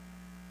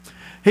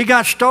 He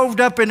got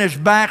stoved up in his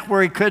back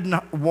where he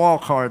couldn't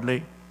walk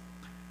hardly.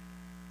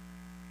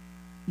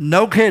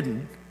 No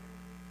kidding.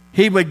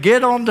 He would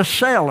get on the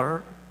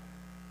cellar.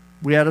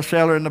 We had a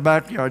cellar in the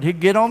backyard. He'd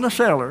get on the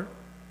cellar.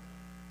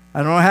 I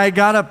don't know how he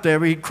got up there,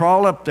 but he'd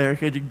crawl up there.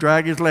 He'd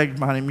drag his legs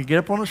behind him. He'd get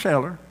up on the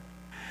cellar.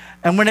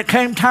 And when it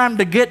came time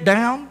to get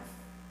down,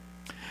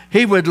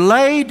 he would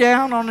lay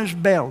down on his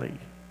belly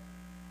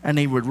and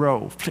he would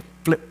roll. Flip,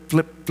 flip,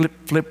 flip, flip,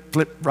 flip,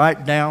 flip,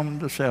 right down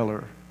the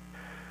cellar.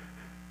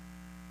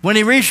 When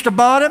he reached the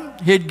bottom,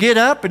 he'd get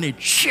up and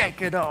he'd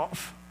shake it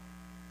off.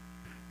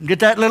 And get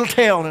that little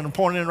tail and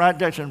point it in the right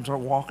direction and start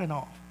walking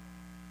off.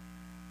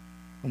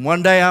 And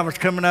one day I was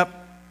coming up,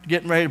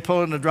 getting ready to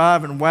pull in the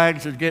drive, and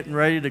Wags was getting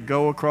ready to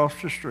go across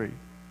the street.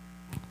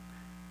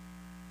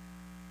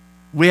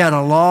 We had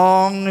a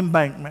long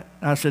embankment.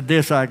 I said,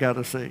 this I got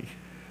to see.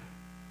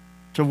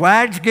 So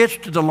Wags gets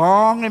to the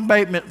long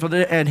embankment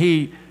and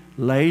he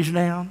lays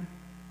down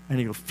and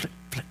he goes flip,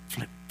 flip,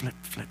 flip, flip,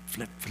 flip,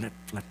 flip, flip,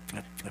 flip,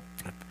 flip, flip,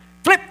 flip,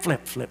 flip,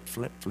 flip, flip,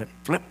 flip, flip,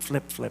 flip,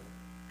 flip, flip.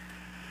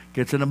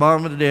 Gets in the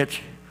bottom of the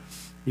ditch.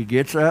 He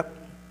gets up,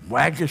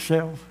 wags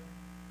himself.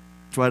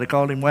 That's why they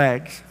called him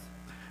Wags.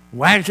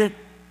 Wags it,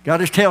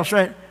 got his tail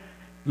straight,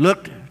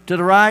 looked to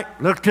the right,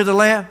 looked to the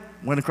left,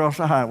 went across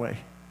the highway.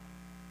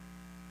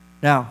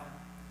 Now,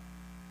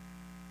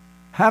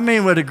 how many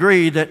would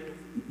agree that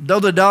though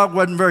the dog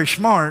wasn't very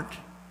smart,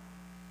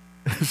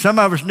 some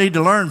of us need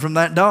to learn from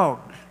that dog?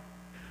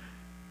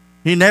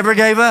 He never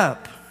gave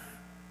up.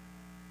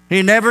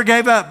 He never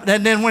gave up.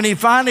 And then when he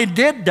finally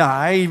did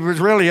die, he was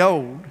really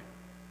old.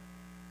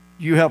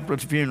 You helped with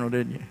the funeral,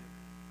 didn't you?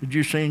 Did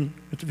you sing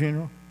at the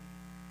funeral?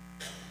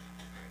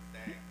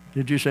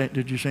 Did you sing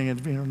at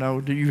the funeral? No.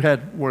 You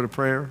had a word of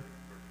prayer?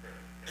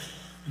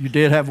 You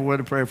did have a word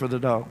of prayer for the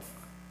dog.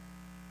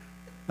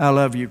 I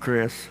love you,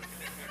 Chris.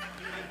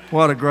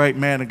 What a great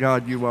man of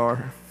God you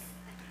are.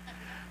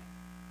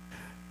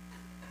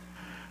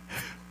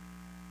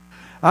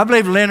 I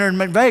believe Leonard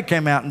McVeigh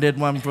came out and did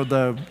one for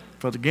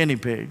the guinea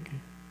pig.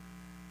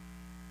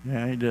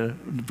 Yeah, he did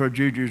for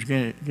Juju's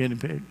guinea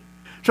pig.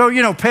 So,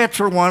 you know, pets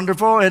are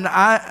wonderful, and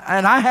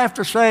I have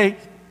to say,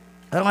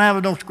 I don't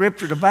have no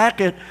scripture to back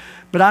it,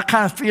 but I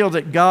kind of feel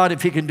that God,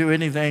 if he can do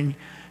anything,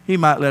 he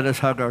might let us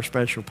hug our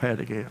special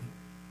pet again.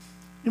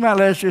 He might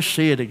let us just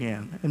see it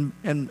again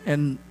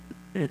and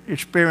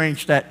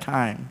experience that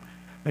time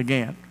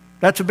again.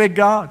 That's a big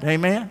God,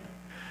 amen?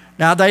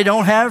 Now, they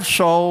don't have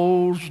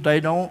souls. They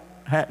don't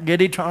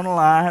get eternal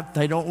life.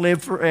 They don't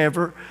live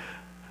forever.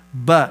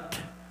 But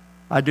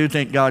I do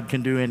think God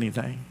can do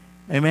anything.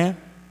 Amen?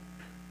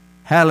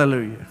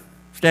 Hallelujah.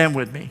 Stand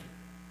with me.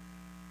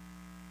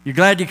 You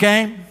glad you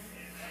came?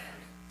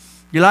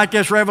 You like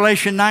this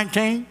Revelation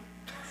 19?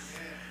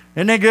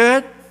 Isn't it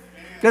good?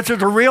 This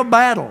is a real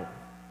battle.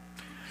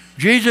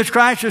 Jesus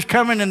Christ is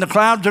coming in the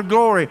clouds of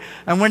glory.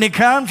 And when he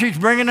comes, he's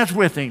bringing us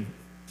with him.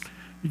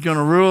 He's going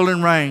to rule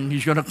and reign.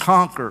 He's going to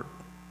conquer.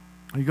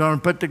 He's going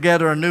to put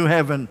together a new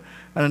heaven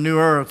and a new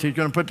earth. He's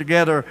going to put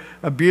together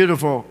a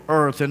beautiful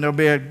earth. And there'll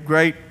be a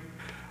great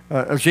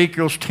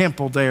Ezekiel's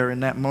temple there in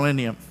that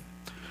millennium.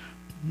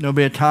 There'll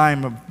be a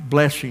time of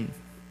blessing.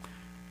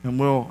 And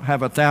we'll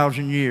have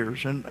 1,000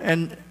 years.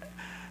 And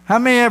how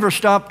many ever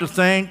stop to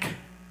think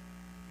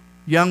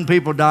young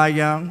people die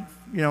young?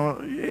 You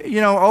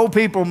know, old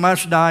people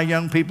must die,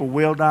 young people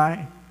will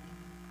die.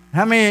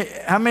 How many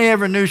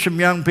ever knew some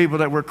young people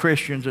that were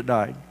Christians that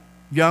died?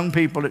 Young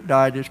people that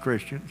died as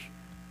Christians.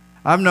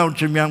 I've known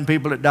some young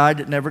people that died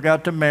that never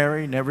got to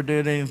marry, never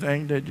did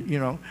anything, that, you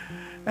know.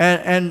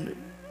 And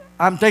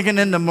I'm thinking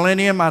in the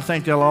millennium, I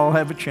think they'll all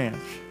have a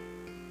chance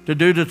to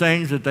do the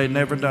things that they've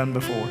never done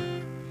before.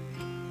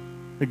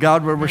 That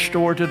God will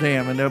restore to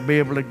them and they'll be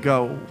able to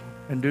go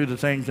and do the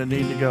things they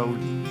need to go.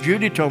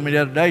 Judy told me the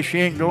other day she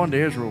ain't going to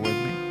Israel with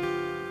me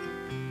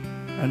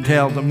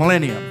until the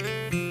millennium.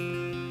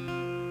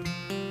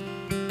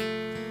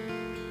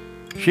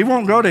 She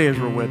won't go to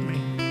Israel with me.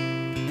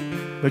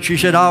 But she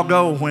said, I'll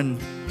go when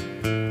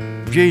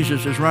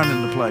Jesus is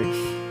running the place.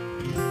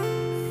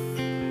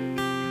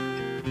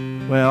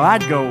 Well,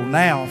 I'd go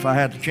now if I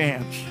had the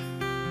chance.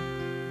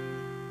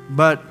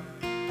 But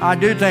I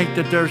do think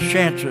that there's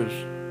chances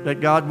that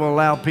God will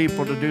allow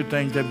people to do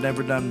things they've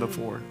never done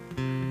before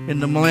in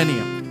the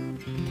millennium.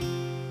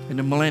 In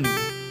the millennium.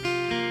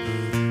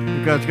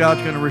 Because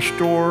God's going to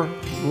restore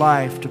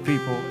life to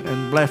people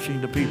and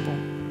blessing to people.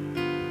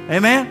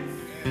 Amen?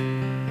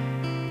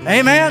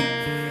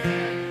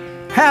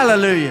 Amen?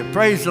 Hallelujah.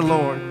 Praise the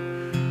Lord.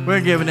 We're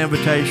going to give an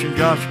invitation.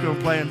 God's going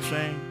to play and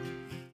sing.